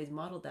so many ways,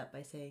 modeled that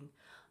by saying,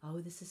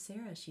 "Oh, this is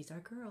Sarah. She's our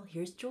girl.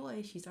 Here's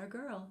Joy. She's our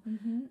girl."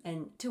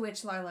 And to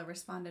which Larla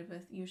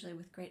responded usually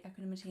with great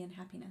equanimity and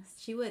happiness.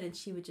 She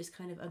would just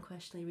kind of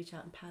unquestionably reach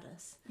out and pat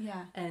us.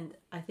 Yeah. And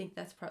I think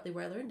that's partly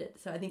where I learned it.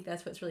 So I think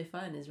that's what's really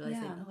fun, is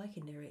realizing, I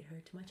can narrate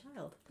her to my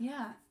child.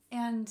 Yeah.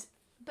 And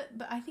but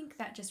I think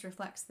that just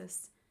reflects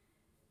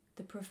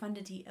the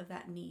profundity of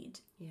that need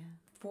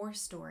for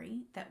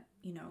story, that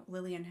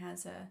Lillian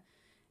has a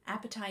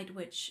appetite,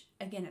 which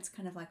again, it's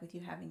kind of like with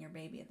you having your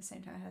baby at the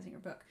same time as having your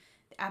book.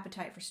 The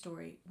appetite for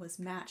story was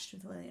matched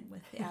with Lillian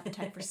with the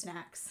appetite for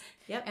snacks.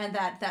 Yep. And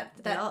that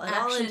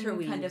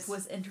action kind of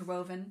was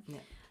interwoven.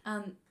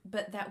 Yeah.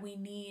 But that we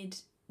need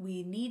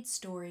we need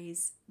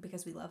stories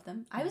because we love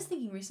them. I was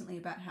thinking recently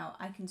about how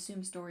I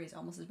consume stories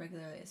almost as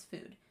regularly as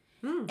food.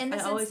 I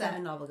always have a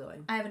novel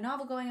going. I have a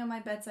novel going on my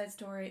bedside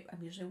story.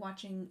 I'm usually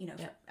watching,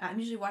 I'm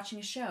usually watching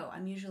a show.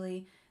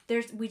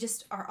 We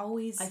just are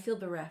always... I feel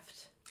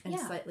bereft and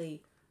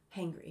slightly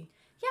hangry.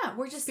 Yeah,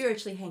 we're just...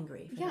 Spiritually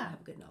hangry if I don't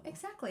have a good novel.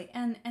 Exactly.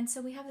 And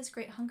so we have this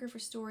great hunger for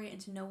story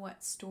and to know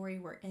what story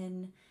we're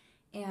in.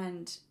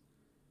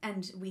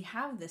 And we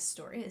have this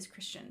story as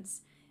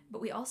Christians,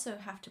 but we also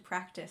have to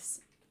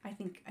practice. I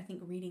think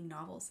reading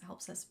novels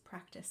helps us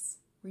practice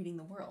reading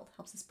the world,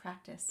 helps us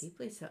practice.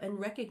 Deeply so. And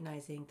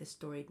recognizing the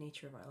storied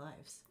nature of our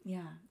lives.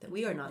 Yeah. That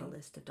we are not a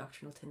list of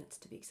doctrinal tenets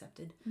to be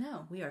accepted.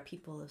 No. We are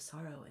people of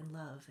sorrow and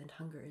love and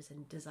hungers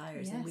and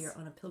desires. Yes. And we are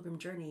on a pilgrim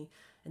journey.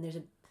 And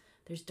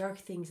there's dark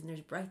things and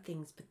there's bright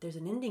things, but there's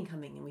an ending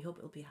coming and we hope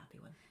it will be a happy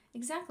one.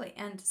 Exactly.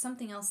 And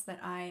something else that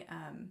I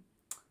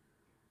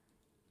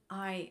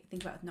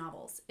think about with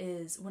novels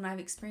is when I've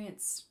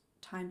experienced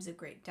times of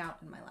great doubt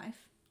in my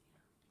life,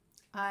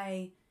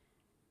 I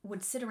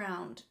would sit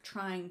around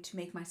trying to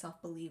make myself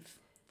believe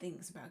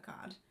things about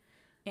God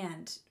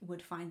and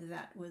would find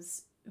that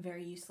was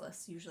very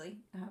useless usually.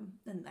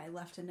 And I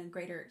left in a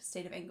greater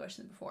state of anguish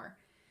than before.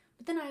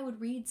 But then I would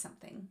read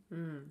something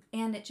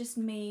and it just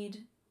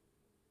made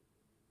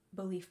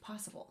belief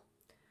possible.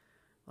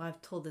 Well,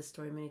 I've told this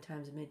story many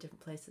times in many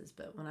different places,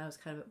 but when I was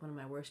kind of at one of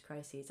my worst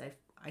crises,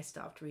 I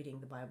stopped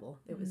reading the Bible.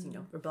 It was,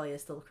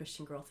 rebellious little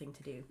Christian girl thing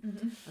to do.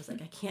 I was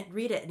like, I can't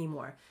read it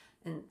anymore.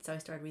 And so I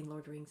started reading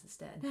Lord of the Rings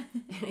instead. And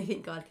I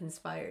think God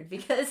conspired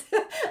because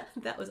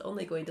that was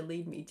only going to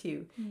lead me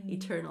to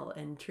eternal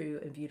and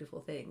true and beautiful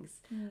things.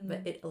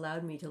 But it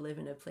allowed me to live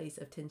in a place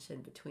of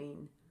tension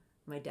between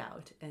my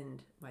doubt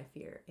and my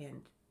fear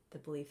and the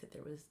belief that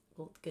there was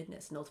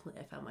goodness. And ultimately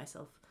I found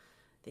myself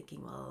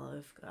thinking, well,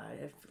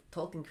 if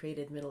Tolkien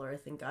created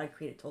Middle-earth and God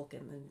created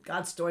Tolkien, then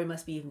God's story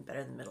must be even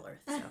better than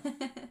Middle-earth. So.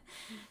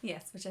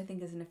 Yes, which I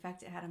think is an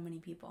effect it had on many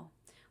people.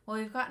 Well,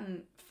 we've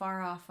gotten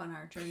far off on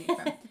our journey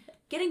from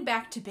getting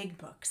back to big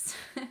books.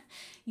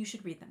 You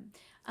should read them.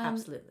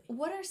 Absolutely.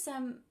 What are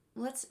some,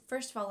 let's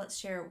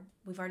share,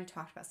 we've already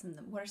talked about some of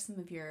them. What are some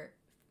of your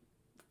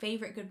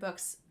favorite good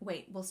books?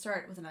 Wait, we'll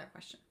start with another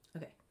question.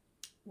 Okay.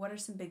 What are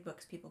some big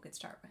books people could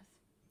start with?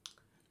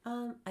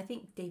 I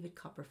think David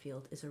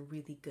Copperfield is a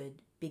really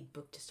good big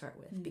book to start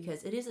with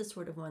because it is a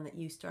sort of one that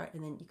you start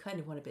and then you kind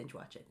of want to binge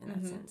watch it in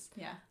that sense.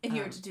 Yeah. If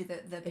you were to do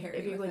the parody.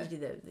 If you're going to do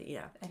the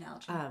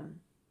analogy.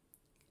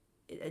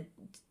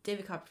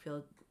 David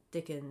Copperfield,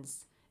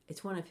 Dickens,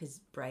 it's one of his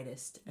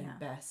brightest and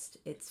best.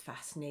 It's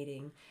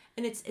fascinating.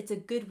 And it's a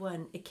good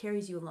one. It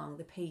carries you along.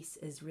 The pace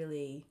is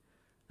really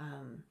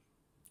kind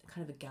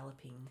of a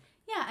galloping.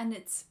 Yeah, and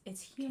it's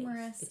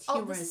humorous. It's humorous.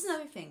 Oh, this is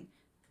another thing.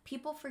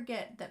 People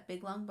forget that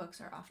big long books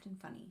are often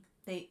funny.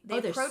 They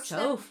approach they're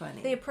so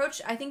funny.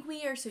 I think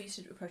we are so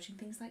used to approaching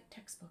things like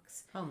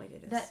textbooks. Oh my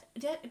goodness.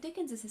 That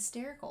Dickens is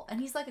hysterical, and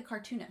he's like a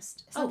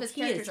cartoonist. Some of his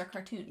characters are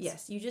cartoons.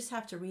 Yes, you just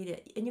have to read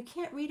it, and you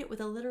can't read it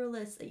with a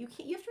literalist. You have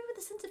to read it with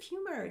a sense of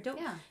humor.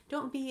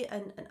 Don't be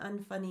an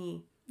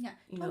unfunny. Yeah.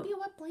 Don't be a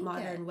wet blanket.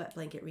 Modern wet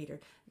blanket reader.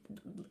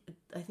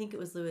 I think it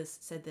was Lewis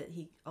said that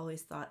he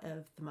always thought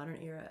of the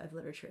modern era of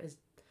literature as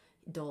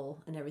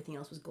dull and everything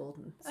else was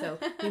golden. So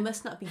we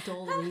must not be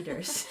dull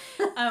readers.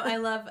 I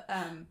love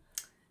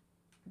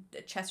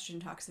Chesterton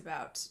talks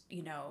about,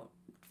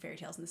 fairy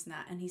tales and this and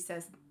that, and he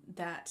says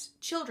that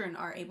children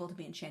are able to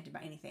be enchanted by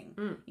anything,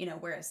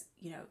 whereas,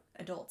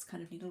 adults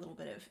kind of need a little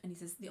bit of, and he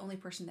says the only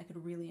person that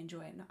could really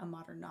enjoy a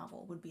modern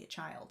novel would be a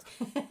child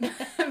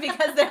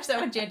because they're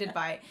so enchanted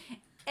by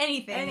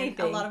anything.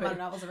 A lot of modern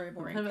novels are very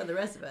boring. What about the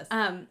rest of us?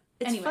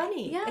 It's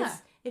funny. Yeah.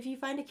 If you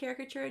find a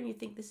caricature and you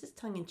think this is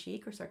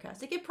tongue-in-cheek or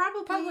sarcastic, it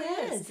probably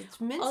is.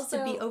 It's meant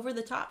to be over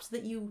the top so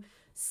that you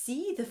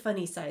see the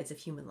funny sides of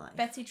human life.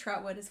 Betsy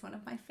Trotwood is one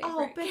of my favorite.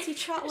 Oh, Betsy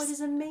Trotwood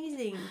is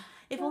amazing.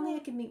 If only I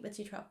could meet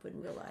Betsy Trotwood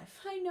in real life.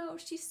 I know.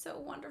 She's so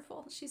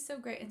wonderful. She's so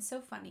great and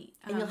so funny.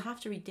 And you'll have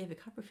to read David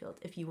Copperfield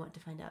if you want to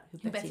find out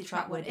who Betsy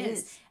Trotwood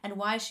is. And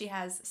why she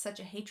has such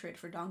a hatred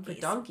for donkeys.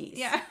 For donkeys.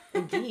 Yeah.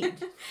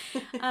 Indeed.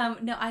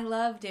 No, I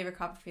love David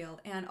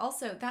Copperfield. And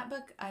also, that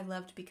book I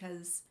loved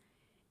because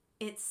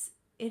it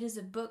is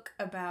a book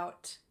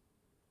about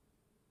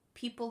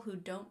people who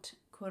don't,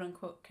 quote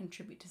unquote,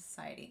 contribute to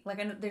society. Like,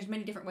 I know there's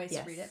many different ways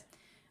to read it,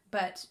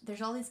 but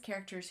there's all these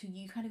characters who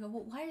you kind of go,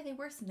 well, why are they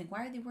worth something?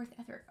 Why are they worth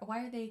effort?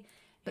 Why are they...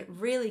 It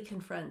really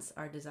confronts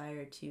our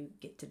desire to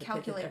get to the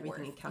pit of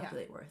everything and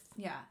calculate worth.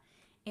 Yeah.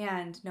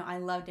 And no, I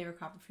love David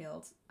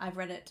Copperfield. I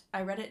read it.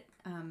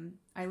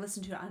 I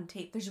listened to it on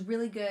tape. There's a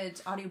really good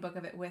audiobook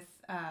of it with,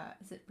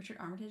 is it Richard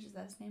Armitage? Is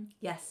that his name?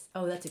 Yes.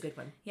 Oh, that's a good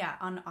one. Yeah,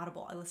 on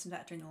Audible. I listened to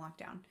that during the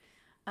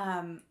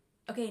lockdown.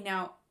 Okay,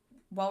 now,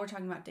 while we're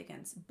talking about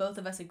Dickens, both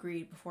of us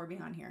agreed before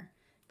being on here.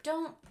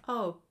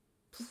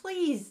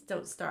 Please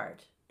don't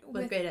start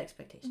with Great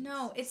Expectations.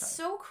 No, it's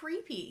so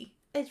creepy.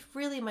 It's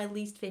really my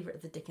least favorite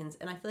of the Dickens,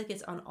 and I feel like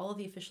it's on all of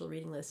the official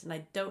reading lists, and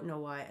I don't know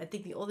why. I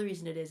think the only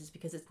reason it is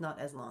because it's not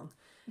as long.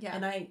 Yeah.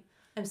 And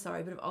I'm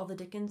sorry, but of all the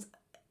Dickens,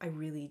 I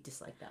really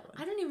dislike that one.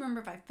 I don't even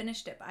remember if I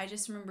finished it, but I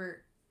just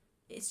remember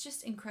it's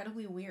just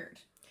incredibly weird.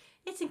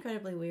 It's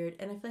incredibly weird,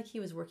 and I feel like he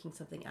was working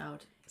something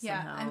out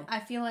somehow. Yeah, I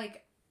feel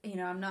like,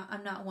 I'm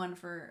not one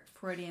for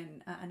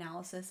Freudian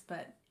analysis,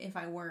 but if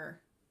I were,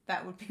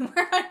 that would be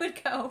where I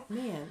would go.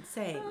 Man,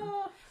 same.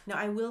 Now,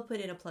 I will put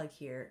in a plug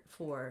here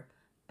for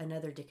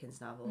another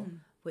Dickens novel,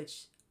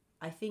 which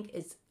I think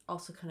is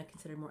also kind of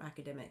considered more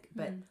academic,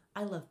 but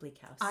I love Bleak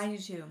House. I do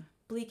too.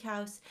 Bleak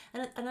House.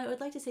 And I would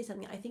like to say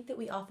something. I think that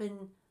we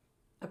often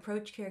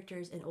approach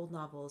characters in old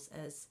novels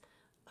as,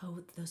 oh,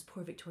 those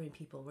poor Victorian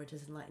people weren't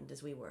as enlightened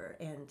as we were.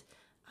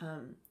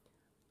 And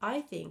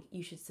I think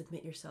you should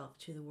submit yourself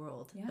to the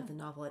world of the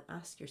novel and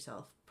ask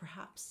yourself,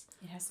 perhaps,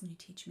 it has something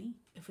to teach me.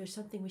 if there's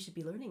something we should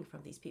be learning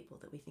from these people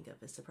that we think of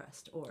as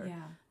suppressed or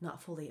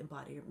not fully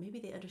embodied, or maybe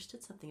they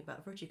understood something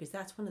about virtue, because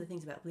that's one of the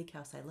things about Bleak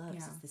House I love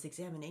is this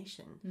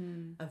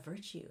examination of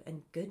virtue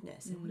and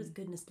goodness, and what does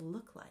goodness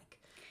look like,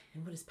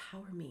 and what does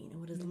power mean, and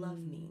what does love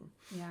mean.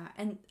 Yeah,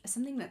 and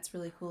something that's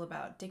really cool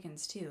about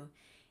Dickens too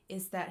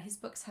is that his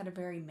books had a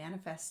very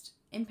manifest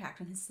impact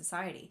on his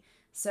society.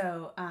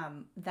 So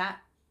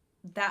that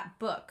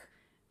book,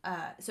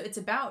 so it's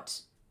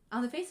about,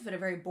 on the face of it, a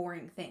very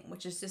boring thing,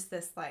 which is just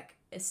this like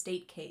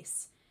estate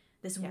case,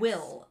 this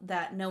will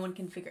that no one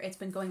can figure. It's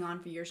been going on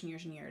for years and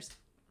years and years,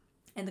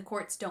 and the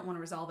courts don't want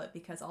to resolve it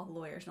because all the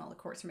lawyers and all the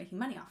courts are making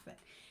money off of it.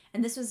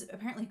 And this was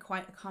apparently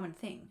quite a common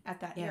thing at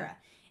that era.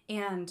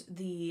 And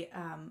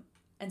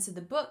so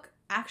the book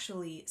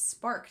actually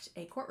sparked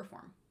a court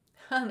reform.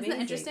 Amazing. Isn't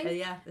that interesting?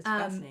 Yeah, that's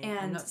fascinating.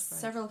 And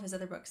several of his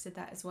other books did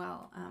that as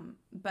well.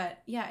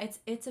 But yeah,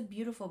 it's a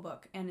beautiful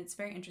book, and it's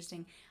very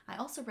interesting. I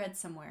also read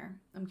somewhere,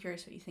 I'm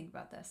curious what you think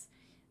about this,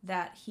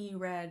 that he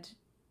read,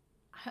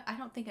 I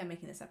don't think I'm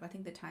making this up, I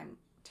think the time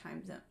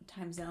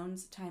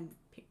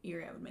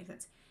area would make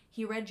sense.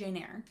 He read Jane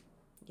Eyre.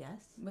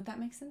 Yes. Would that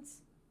make sense?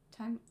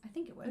 I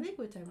think it would. I think it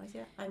would time was,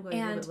 yeah. I'm going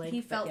and a little bit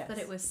he felt that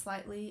it was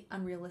slightly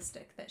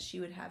unrealistic that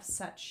she would have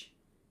such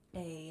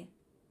a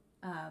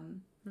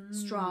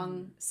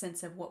strong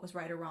sense of what was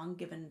right or wrong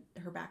given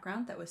her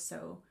background that was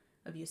so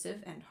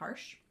abusive and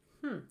harsh.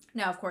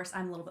 Now, of course,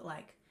 I'm a little bit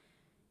like,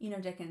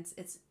 Dickens,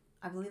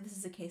 I believe this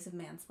is a case of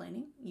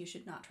mansplaining. You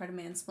should not try to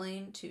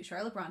mansplain to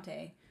Charlotte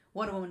Bronte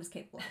what a woman is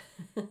capable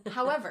of.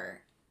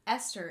 However,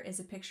 Esther is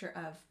a picture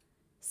of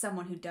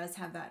someone who does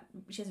have that.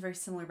 She has a very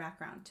similar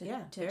background to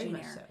Jane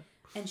Eyre. So.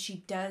 And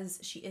she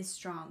is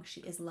strong,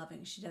 she is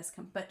loving, she does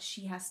come, but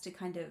she has to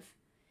kind of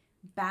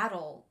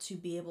battle to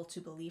be able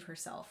to believe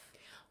herself.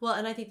 Well,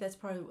 and I think that's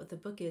part of what the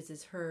book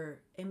is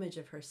her image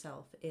of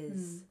herself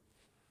is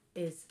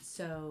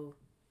so,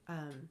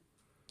 her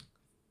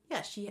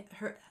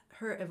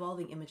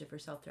evolving image of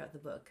herself throughout the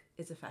book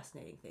is a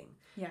fascinating thing.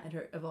 Yeah. And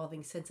her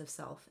evolving sense of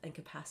self and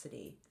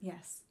capacity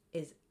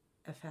is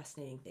a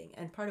fascinating thing.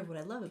 And part of what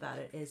I love about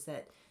it is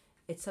that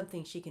it's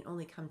something she can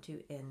only come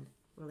to in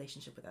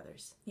relationship with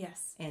others.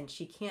 Yes. And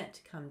she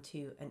can't come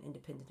to an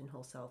independent and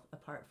whole self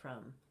apart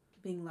from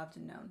being loved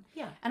and known.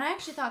 Yeah. And I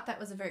actually thought that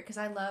was because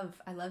I love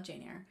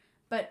Jane Eyre,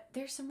 but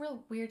there's some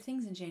real weird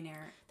things in Jane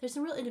Eyre. There's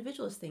some real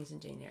individualist things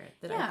in Jane Eyre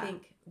that I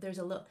think there's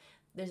a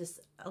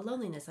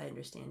loneliness I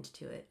understand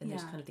to it, and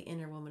there's kind of the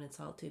inner woman in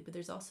solitude, but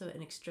there's also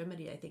an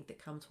extremity I think that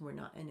comes when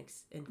we're not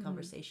in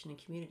conversation and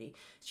community.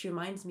 She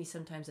reminds me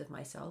sometimes of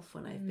myself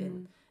when I've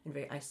been in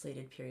very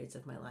isolated periods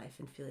of my life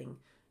and feeling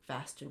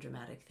vast and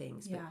dramatic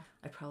things, but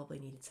I probably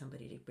needed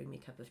somebody to bring me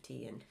a cup of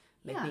tea and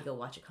make me go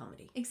watch a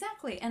comedy.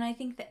 Exactly. And I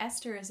think that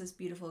Esther is this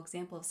beautiful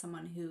example of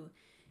someone who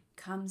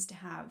comes to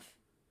have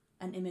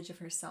an image of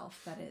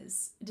herself that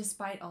is,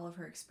 despite all of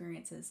her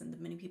experiences and the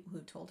many people who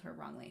told her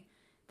wrongly,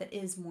 that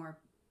is more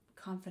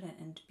confident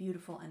and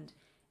beautiful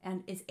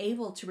and is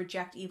able to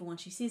reject evil when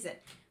she sees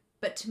it.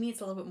 But to me,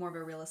 it's a little bit more of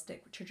a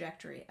realistic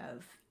trajectory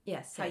of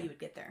how you would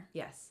get there.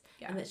 Yes.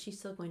 Yeah. And that she's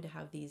still going to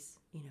have these,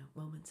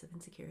 moments of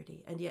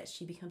insecurity. And yet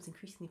she becomes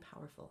increasingly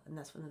powerful. And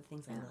that's one of the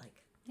things I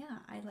like. Yeah,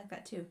 I like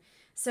that too.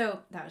 So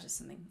that was just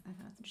something I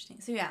thought was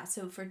interesting.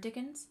 So for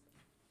Dickens,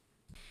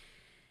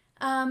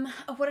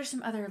 what are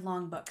some other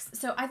long books?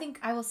 So I think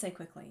I will say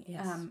quickly,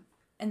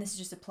 and this is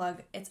just a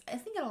plug. I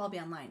think it'll all be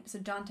online. So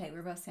Dante,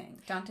 we're both saying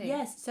Dante.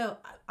 Yes. So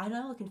I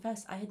will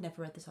confess I had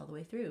never read this all the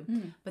way through,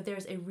 but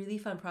there's a really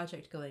fun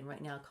project going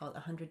right now called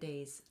 100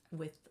 Days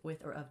with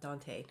or of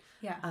Dante.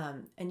 Yeah.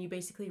 And you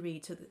basically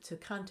read so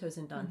cantos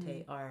in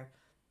Dante are,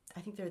 I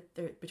think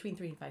they're between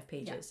 3 and 5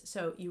 pages. Yeah.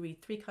 So you read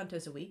 3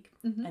 cantos a week,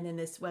 and then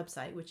this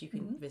website which you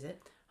can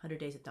visit, 100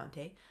 Days with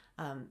Dante.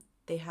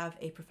 They have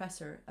a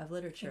professor of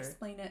literature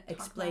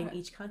explain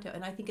each canto,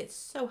 and I think it's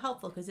so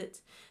helpful because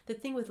it's the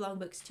thing with long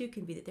books too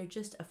can be that they're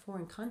just a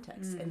foreign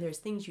context, and there's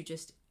things you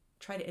just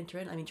try to enter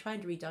in. I mean, trying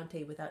to read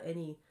Dante without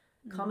any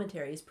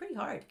commentary is pretty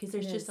hard because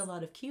there's just a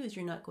lot of cues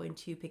you're not going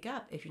to pick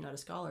up if you're not a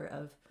scholar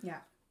of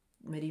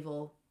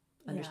medieval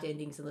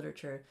understandings of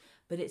literature.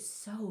 But it's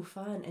so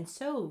fun and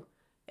so.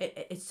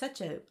 It's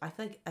such a. I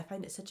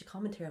find it such a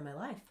commentary on my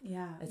life.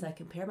 Yeah. As I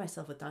compare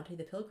myself with Dante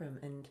the Pilgrim,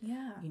 and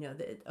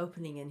the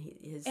opening and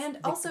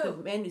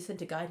the man who's sent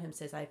to guide him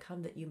says, "I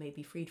come that you may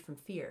be freed from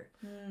fear,"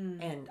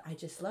 and I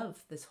just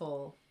love this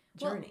whole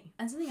journey. Well,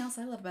 and something else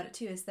I love about it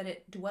too is that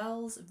it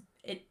dwells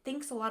it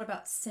thinks a lot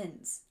about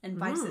sins and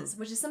vices,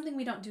 which is something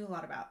we don't do a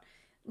lot about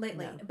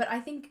lately. No. But I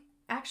think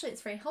actually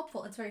it's very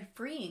helpful. It's very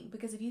freeing,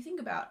 because if you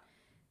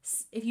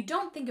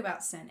don't think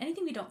about sin,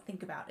 anything we don't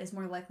think about is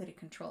more likely to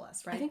control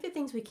us, right? I think the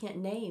things we can't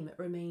name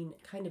remain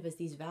kind of as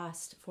these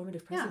vast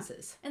formative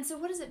presences. Yeah. And so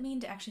what does it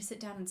mean to actually sit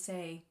down and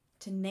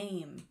to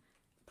name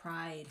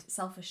pride,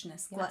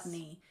 selfishness,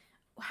 gluttony?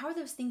 How are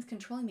those things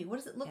controlling me? What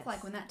does it look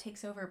like when that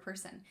takes over a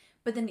person?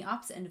 But then the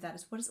opposite end of that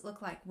is, what does it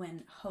look like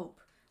when hope,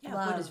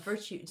 love... What is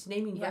virtue? It's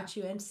naming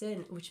virtue and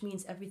sin, which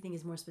means everything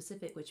is more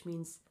specific, which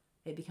means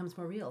it becomes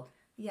more real.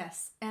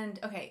 Yes. And,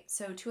 okay,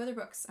 so 2 other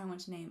books I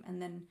want to name,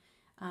 and then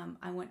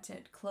I want to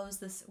close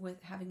this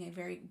with having a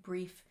very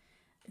brief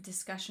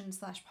discussion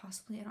 /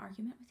 possibly an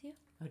argument with you.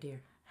 Oh,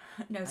 dear.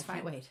 No, it's fine.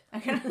 I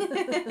can't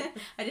wait.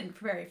 I didn't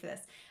prepare you for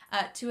this.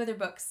 2 other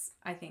books,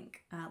 I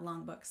think,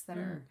 long books that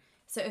are...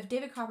 So if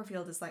David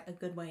Copperfield is like a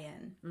good way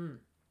in,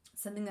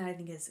 something that I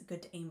think is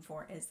good to aim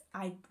for is,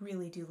 I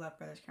really do love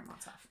Brothers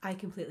Karamazov. I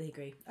completely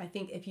agree. I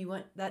think if you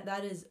want,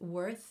 that is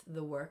worth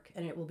the work,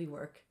 and it will be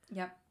work.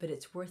 Yep. But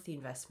it's worth the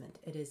investment.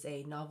 It is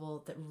a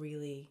novel that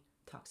really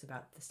talks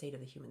about the state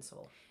of the human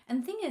soul.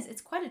 And the thing is,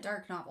 it's quite a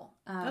dark novel.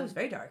 It's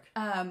very dark.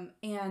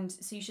 And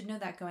so you should know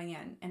that going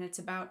in. And it's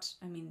about,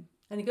 and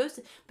it goes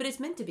to, but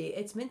it's meant to be.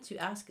 It's meant to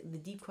ask the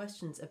deep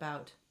questions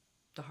about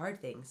the hard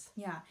things.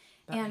 Yeah.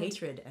 About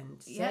hatred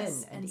and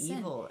sin and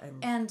evil.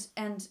 And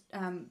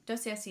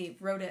Dostoevsky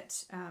wrote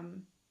it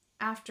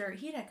after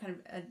he had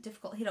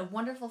he had a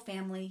wonderful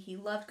family. He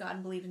loved God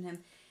and believed in him.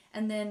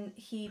 And then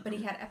he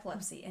had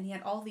epilepsy, and he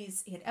had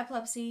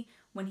epilepsy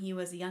when he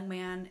was a young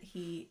man.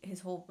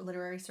 His whole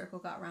literary circle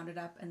got rounded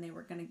up, and they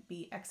were going to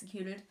be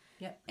executed.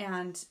 Yep.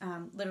 And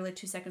literally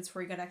 2 seconds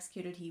before he got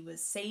executed, he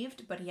was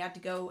saved, but he had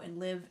to go and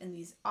live in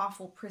these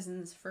awful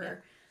prisons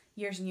for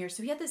years and years.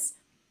 So he had this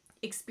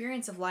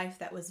experience of life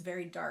that was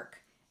very dark,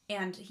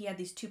 and he had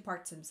these 2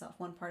 parts of himself.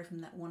 One part of him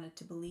that wanted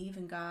to believe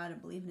in God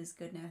and believe in his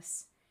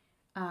goodness,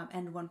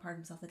 and one part of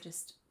himself that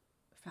just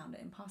found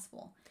it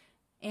impossible.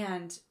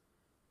 And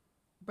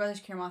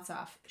Brothers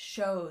Karamazov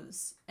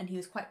shows, and he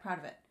was quite proud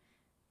of it,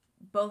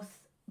 both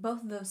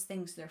of those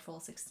things to their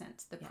fullest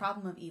extent. The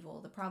problem of evil,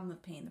 the problem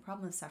of pain, the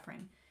problem of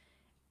suffering.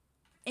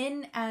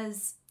 And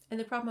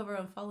the problem of our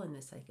own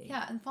fallenness, I think.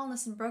 Yeah, and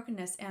fallenness and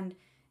brokenness and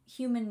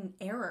human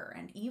error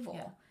and evil.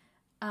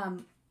 Yeah.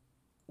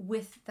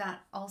 With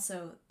that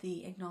also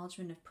the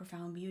acknowledgement of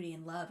profound beauty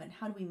and love, and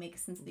how do we make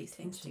sense of these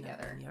things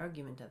together. And the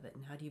argument of it,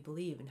 and how do you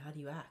believe, and how do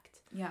you act.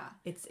 Yeah.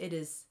 It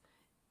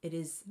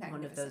is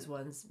one of those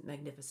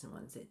magnificent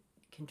ones. It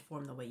can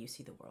form the way you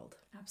see the world.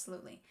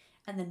 Absolutely.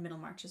 And then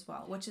Middlemarch as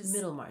well, which is...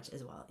 Middlemarch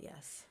as well,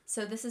 yes.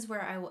 So this is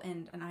where I will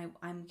end, and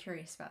I'm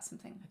curious about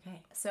something.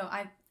 Okay. So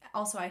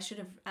I should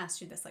have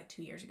asked you this like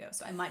 2 years ago,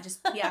 so I might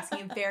just be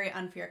asking a very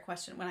unfair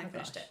question when I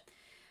finished it.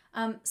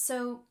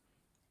 So,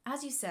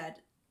 as you said,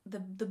 the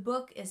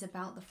book is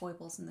about the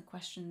foibles and the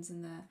questions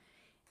and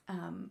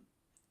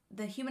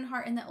the human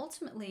heart, and that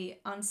ultimately,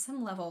 on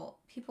some level,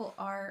 people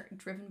are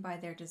driven by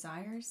their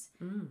desires,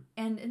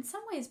 and in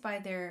some ways by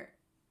their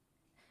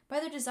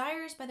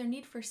desires, by their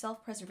need for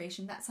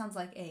self-preservation. That sounds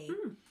like a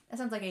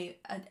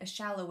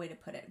shallow way to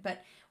put it.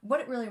 But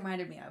what it really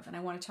reminded me of, and I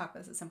want to talk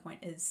about this at some point,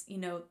 is do you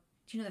know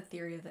the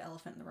theory of the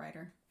elephant and the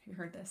rider? Have you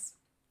heard this?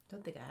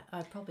 Don't think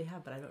I probably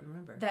have, but I don't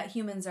remember. That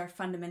humans are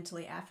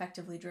fundamentally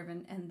affectively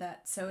driven, and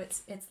that so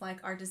it's like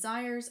our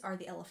desires are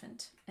the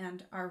elephant,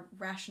 and our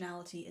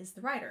rationality is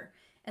the rider.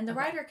 And the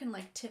rider can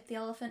like tip the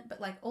elephant,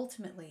 but like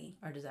ultimately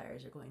our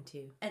desires are going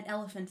to. An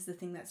elephant is the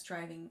thing that's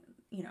driving,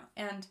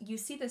 and you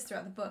see this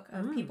throughout the book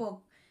of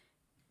people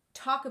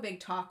talk a big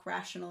talk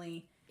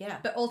rationally. Yeah.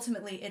 But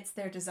ultimately it's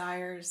their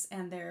desires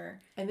and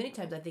their... And many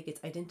times I think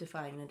it's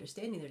identifying and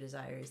understanding their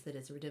desires that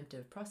is a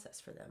redemptive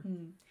process for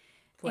them.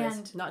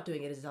 Whereas not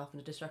doing it is often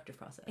a destructive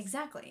process.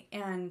 Exactly.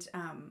 And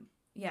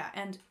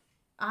and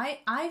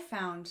I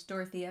found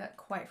Dorothea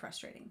quite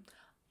frustrating.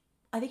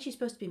 I think she's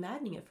supposed to be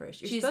maddening at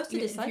first. You're supposed to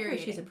dislike her.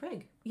 She's a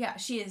prig. Yeah,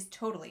 she is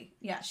totally.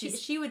 Yeah,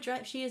 she would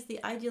drive. She is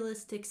the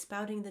idealistic,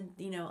 spouting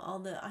all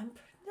the.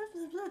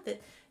 That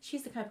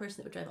she's the kind of person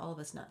that would drive all of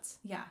us nuts.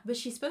 Yeah, but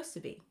she's supposed to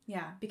be.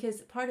 Yeah,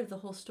 because part of the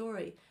whole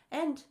story,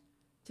 and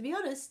to be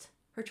honest,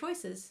 her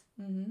choices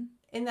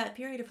in that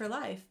period of her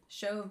life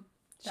show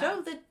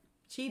that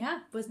she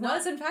was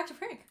in fact a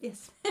prig.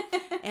 Yes,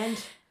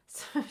 and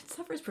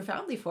suffers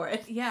profoundly for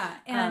it. Yeah,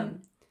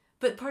 and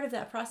but part of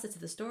that process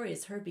of the story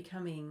is her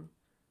becoming.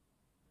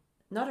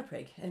 Not a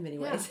prig in many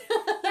ways.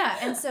 Yeah,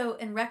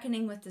 and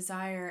reckoning with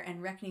desire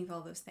and reckoning with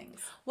all those things.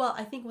 Well,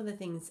 I think one of the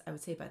things I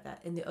would say about that,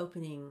 in the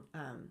opening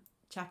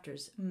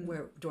chapters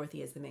where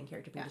Dorothy is the main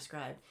character being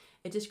described,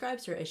 it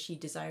describes her as she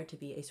desired to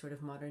be a sort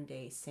of modern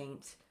day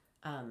Saint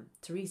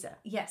Teresa.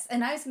 Yes,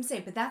 and I was going to say,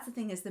 but that's the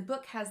thing is the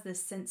book has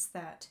this sense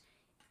that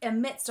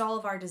amidst all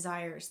of our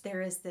desires,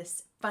 there is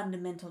this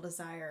fundamental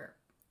desire.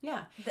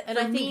 Yeah, and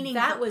I think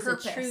that was a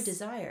true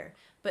desire,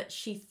 but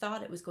she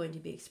thought it was going to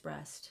be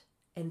expressed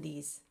in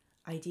these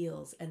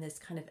ideals and this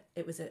kind of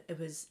it was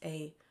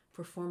a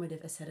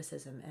performative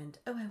asceticism and,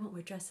 oh, I won't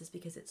wear dresses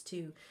because it's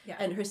too... Yeah.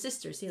 And her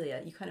sister,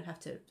 Celia, you kind of have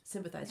to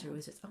sympathize her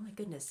with just, oh my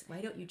goodness,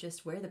 why don't you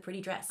just wear the pretty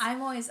dress?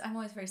 I'm always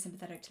very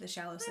sympathetic to the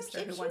shallow sister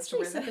who wants to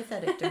wear the...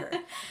 sympathetic to her.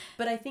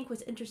 But I think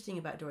what's interesting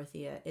about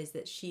Dorothea is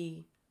that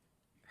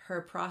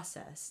her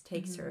process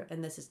takes her,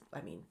 and this is, I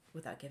mean,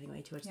 without giving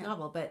away too much of the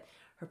novel, but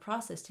her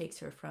process takes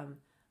her from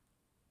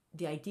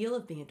the ideal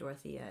of being a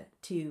Dorothea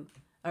to,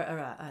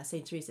 or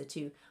Saint Teresa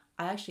to,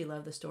 I actually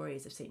love the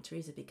stories of Saint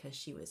Teresa because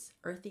she was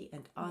earthy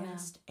and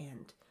honest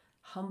and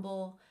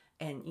humble.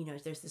 And, you know,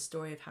 there's the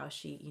story of how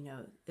she, you know,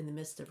 in the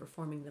midst of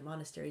reforming the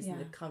monasteries and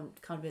the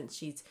convents,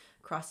 she's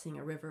crossing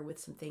a river with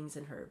some things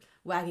and her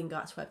wagon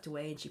got swept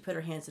away and she put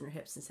her hands on her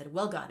hips and said,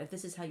 well, God, if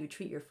this is how you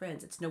treat your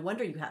friends, it's no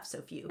wonder you have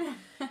so few.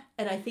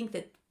 And I think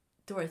that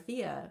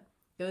Dorothea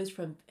goes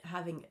from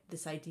having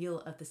this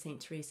ideal of the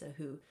Saint Teresa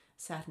who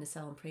sat in a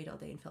cell and prayed all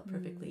day and felt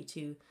perfectly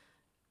to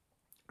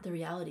the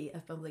reality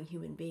of bumbling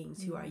human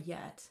beings who are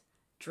yet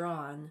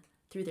drawn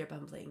through their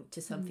bumbling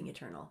to something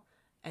eternal,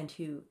 and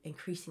who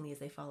increasingly as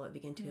they follow it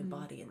begin to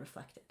embody and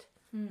reflect it.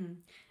 And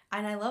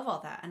I love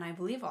all that, and I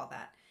believe all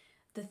that.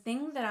 The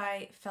thing that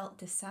I felt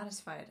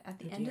dissatisfied at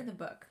the end of the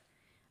book,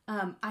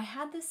 I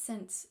had this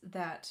sense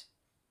that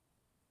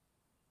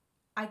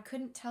I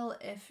couldn't tell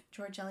if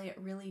George Eliot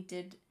really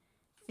did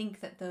think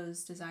that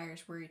those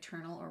desires were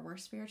eternal or were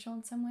spiritual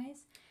in some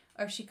ways,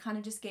 or if she kind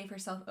of just gave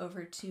herself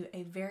over to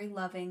a very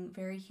loving,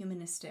 very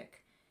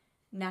humanistic,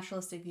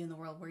 naturalistic view in the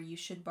world where you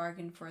should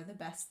bargain for the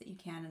best that you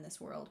can in this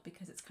world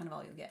because it's kind of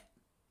all you'll get.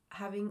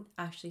 Having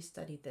actually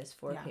studied this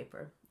for a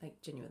paper, like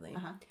genuinely,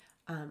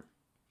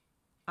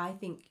 I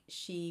think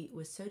she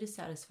was so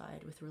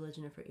dissatisfied with the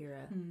religion of her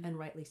era, and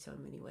rightly so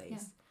in many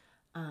ways.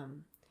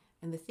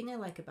 And the thing I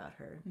like about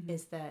her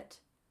is that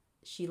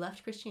she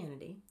left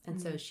Christianity,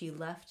 and so she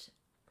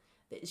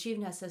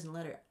even says in a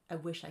letter, I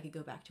wish I could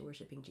go back to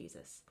worshiping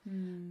Jesus.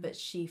 But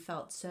she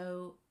felt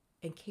so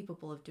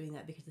incapable of doing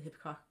that because of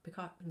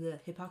the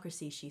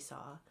hypocrisy she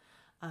saw.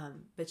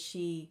 But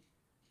she,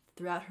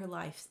 throughout her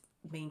life,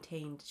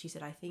 maintained, she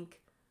said, I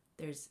think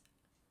there's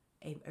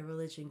a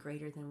religion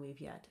greater than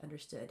we've yet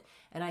understood.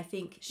 And I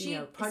think,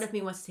 part of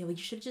me wants to say, well, you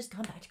should have just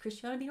gone back to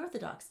Christianity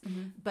Orthodox.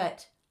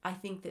 But I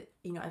think that,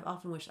 I've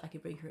often wished I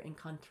could bring her in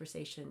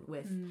conversation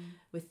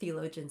with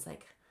theologians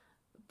like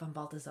von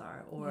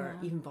Balthasar or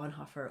even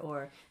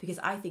Bonhoeffer, because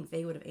I think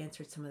they would have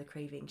answered some of the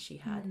cravings she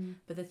had.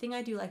 But the thing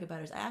I do like about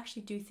her is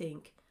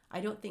I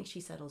don't think she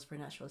settles for a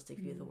naturalistic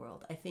view of the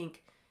world. I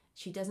think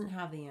she doesn't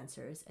have the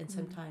answers, and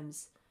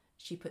sometimes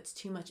she puts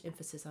too much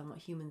emphasis on what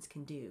humans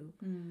can do,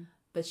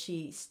 but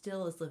she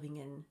still is living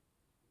in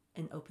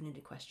an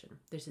open-ended question.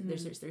 There's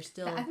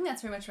still... I think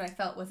that's very much what I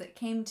felt, was it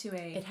came to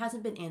a... It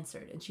hasn't been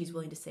answered, and she's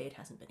willing to say it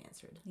hasn't been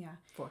answered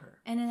for her.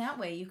 And in that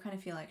way, you kind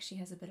of feel like she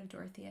has a bit of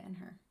Dorothea in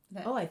her.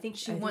 I think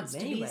she wants to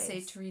be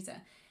Saint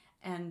Teresa.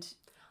 And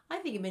I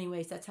think in many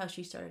ways that's how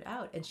she started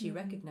out, and she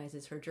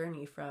recognizes her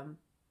journey from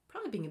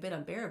probably being a bit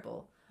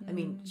unbearable. I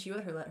mean, she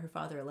wrote her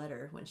father a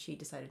letter when she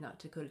decided not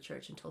to go to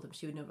church and told him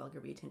she would no longer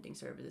be attending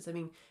services. I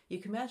mean, you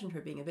can imagine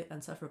her being a bit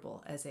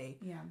unsufferable as a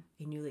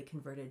newly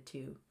converted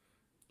to,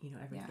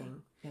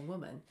 everything young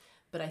woman.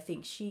 But I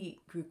think she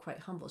grew quite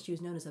humble. She was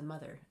known as a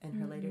mother in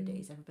her later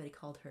days. Everybody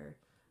kind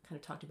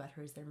of talked about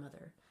her as their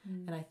mother.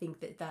 And I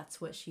think that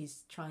that's what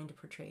she's trying to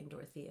portray in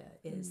Dorothea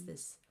is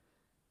this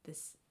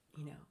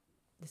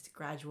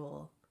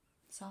gradual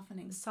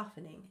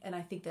softening. And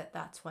I think that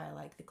that's why I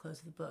like the close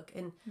of the book.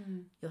 And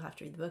you'll have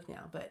to read the book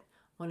now, but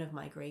one of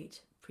my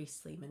great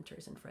priestly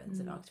mentors and friends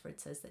at Oxford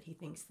says that he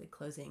thinks the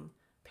closing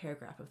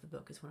paragraph of the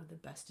book is one of the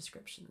best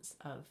descriptions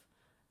of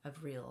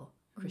real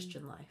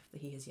Christian life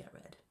that he has yet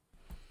read.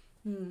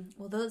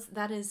 Well,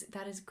 that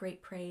is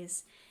great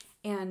praise,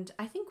 and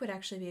I think would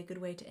actually be a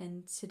good way to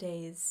end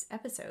today's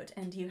episode.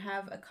 And you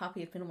have a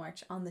copy of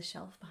Middlemarch on the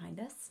shelf behind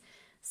us.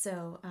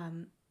 So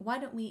why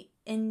don't we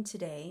end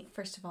today?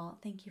 First of all,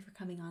 thank you for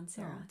coming on,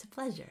 Sarah. Oh, it's a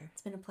pleasure.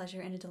 It's been a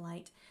pleasure and a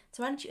delight.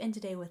 So why don't you end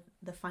today with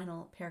the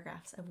final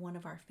paragraphs of one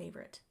of our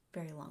favorite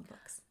very long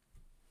books.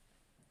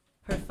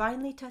 Her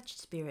finely touched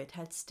spirit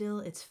had still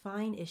its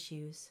fine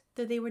issues,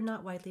 though they were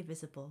not widely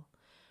visible.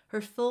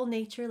 Her full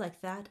nature,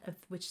 like that of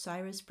which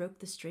Cyrus broke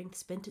the strength,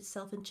 spent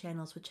itself in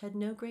channels which had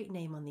no great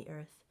name on the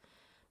earth.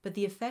 But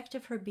the effect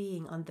of her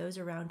being on those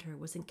around her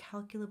was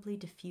incalculably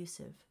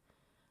diffusive.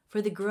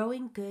 For the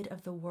growing good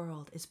of the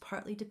world is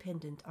partly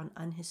dependent on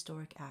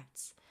unhistoric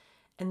acts,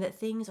 and that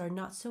things are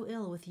not so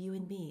ill with you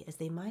and me as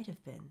they might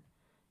have been,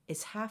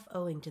 is half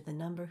owing to the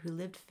number who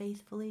lived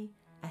faithfully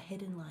a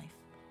hidden life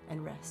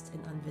and rest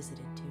in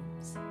unvisited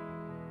tombs.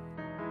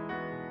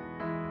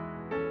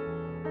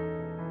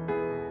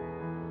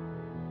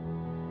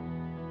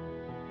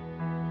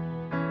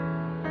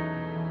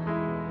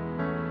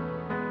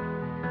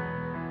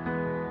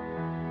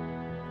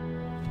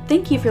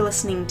 Thank you for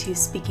listening to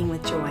Speaking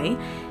with Joy.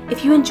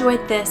 If you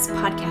enjoyed this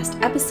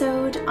podcast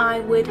episode,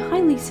 I would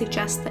highly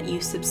suggest that you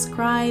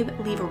subscribe,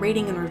 leave a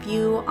rating and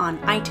review on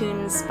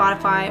iTunes,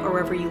 Spotify, or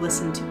wherever you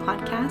listen to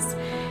podcasts,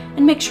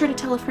 and make sure to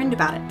tell a friend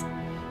about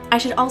it. I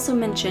should also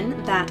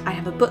mention that I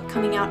have a book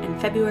coming out in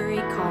February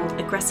called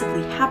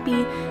Aggressively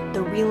Happy,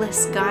 The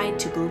Realist's Guide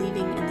to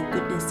Believing in the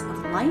Goodness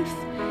of Life.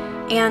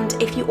 And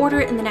if you order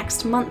it in the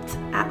next month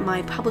at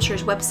my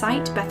publisher's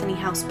website, Bethany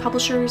House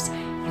Publishers, you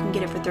can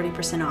get it for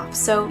 30% off.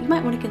 So you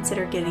might want to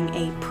consider getting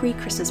a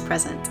pre-Christmas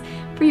present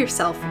for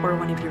yourself or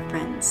one of your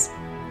friends.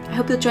 I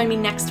hope you'll join me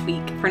next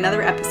week for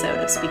another episode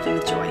of Speaking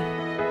with Joy.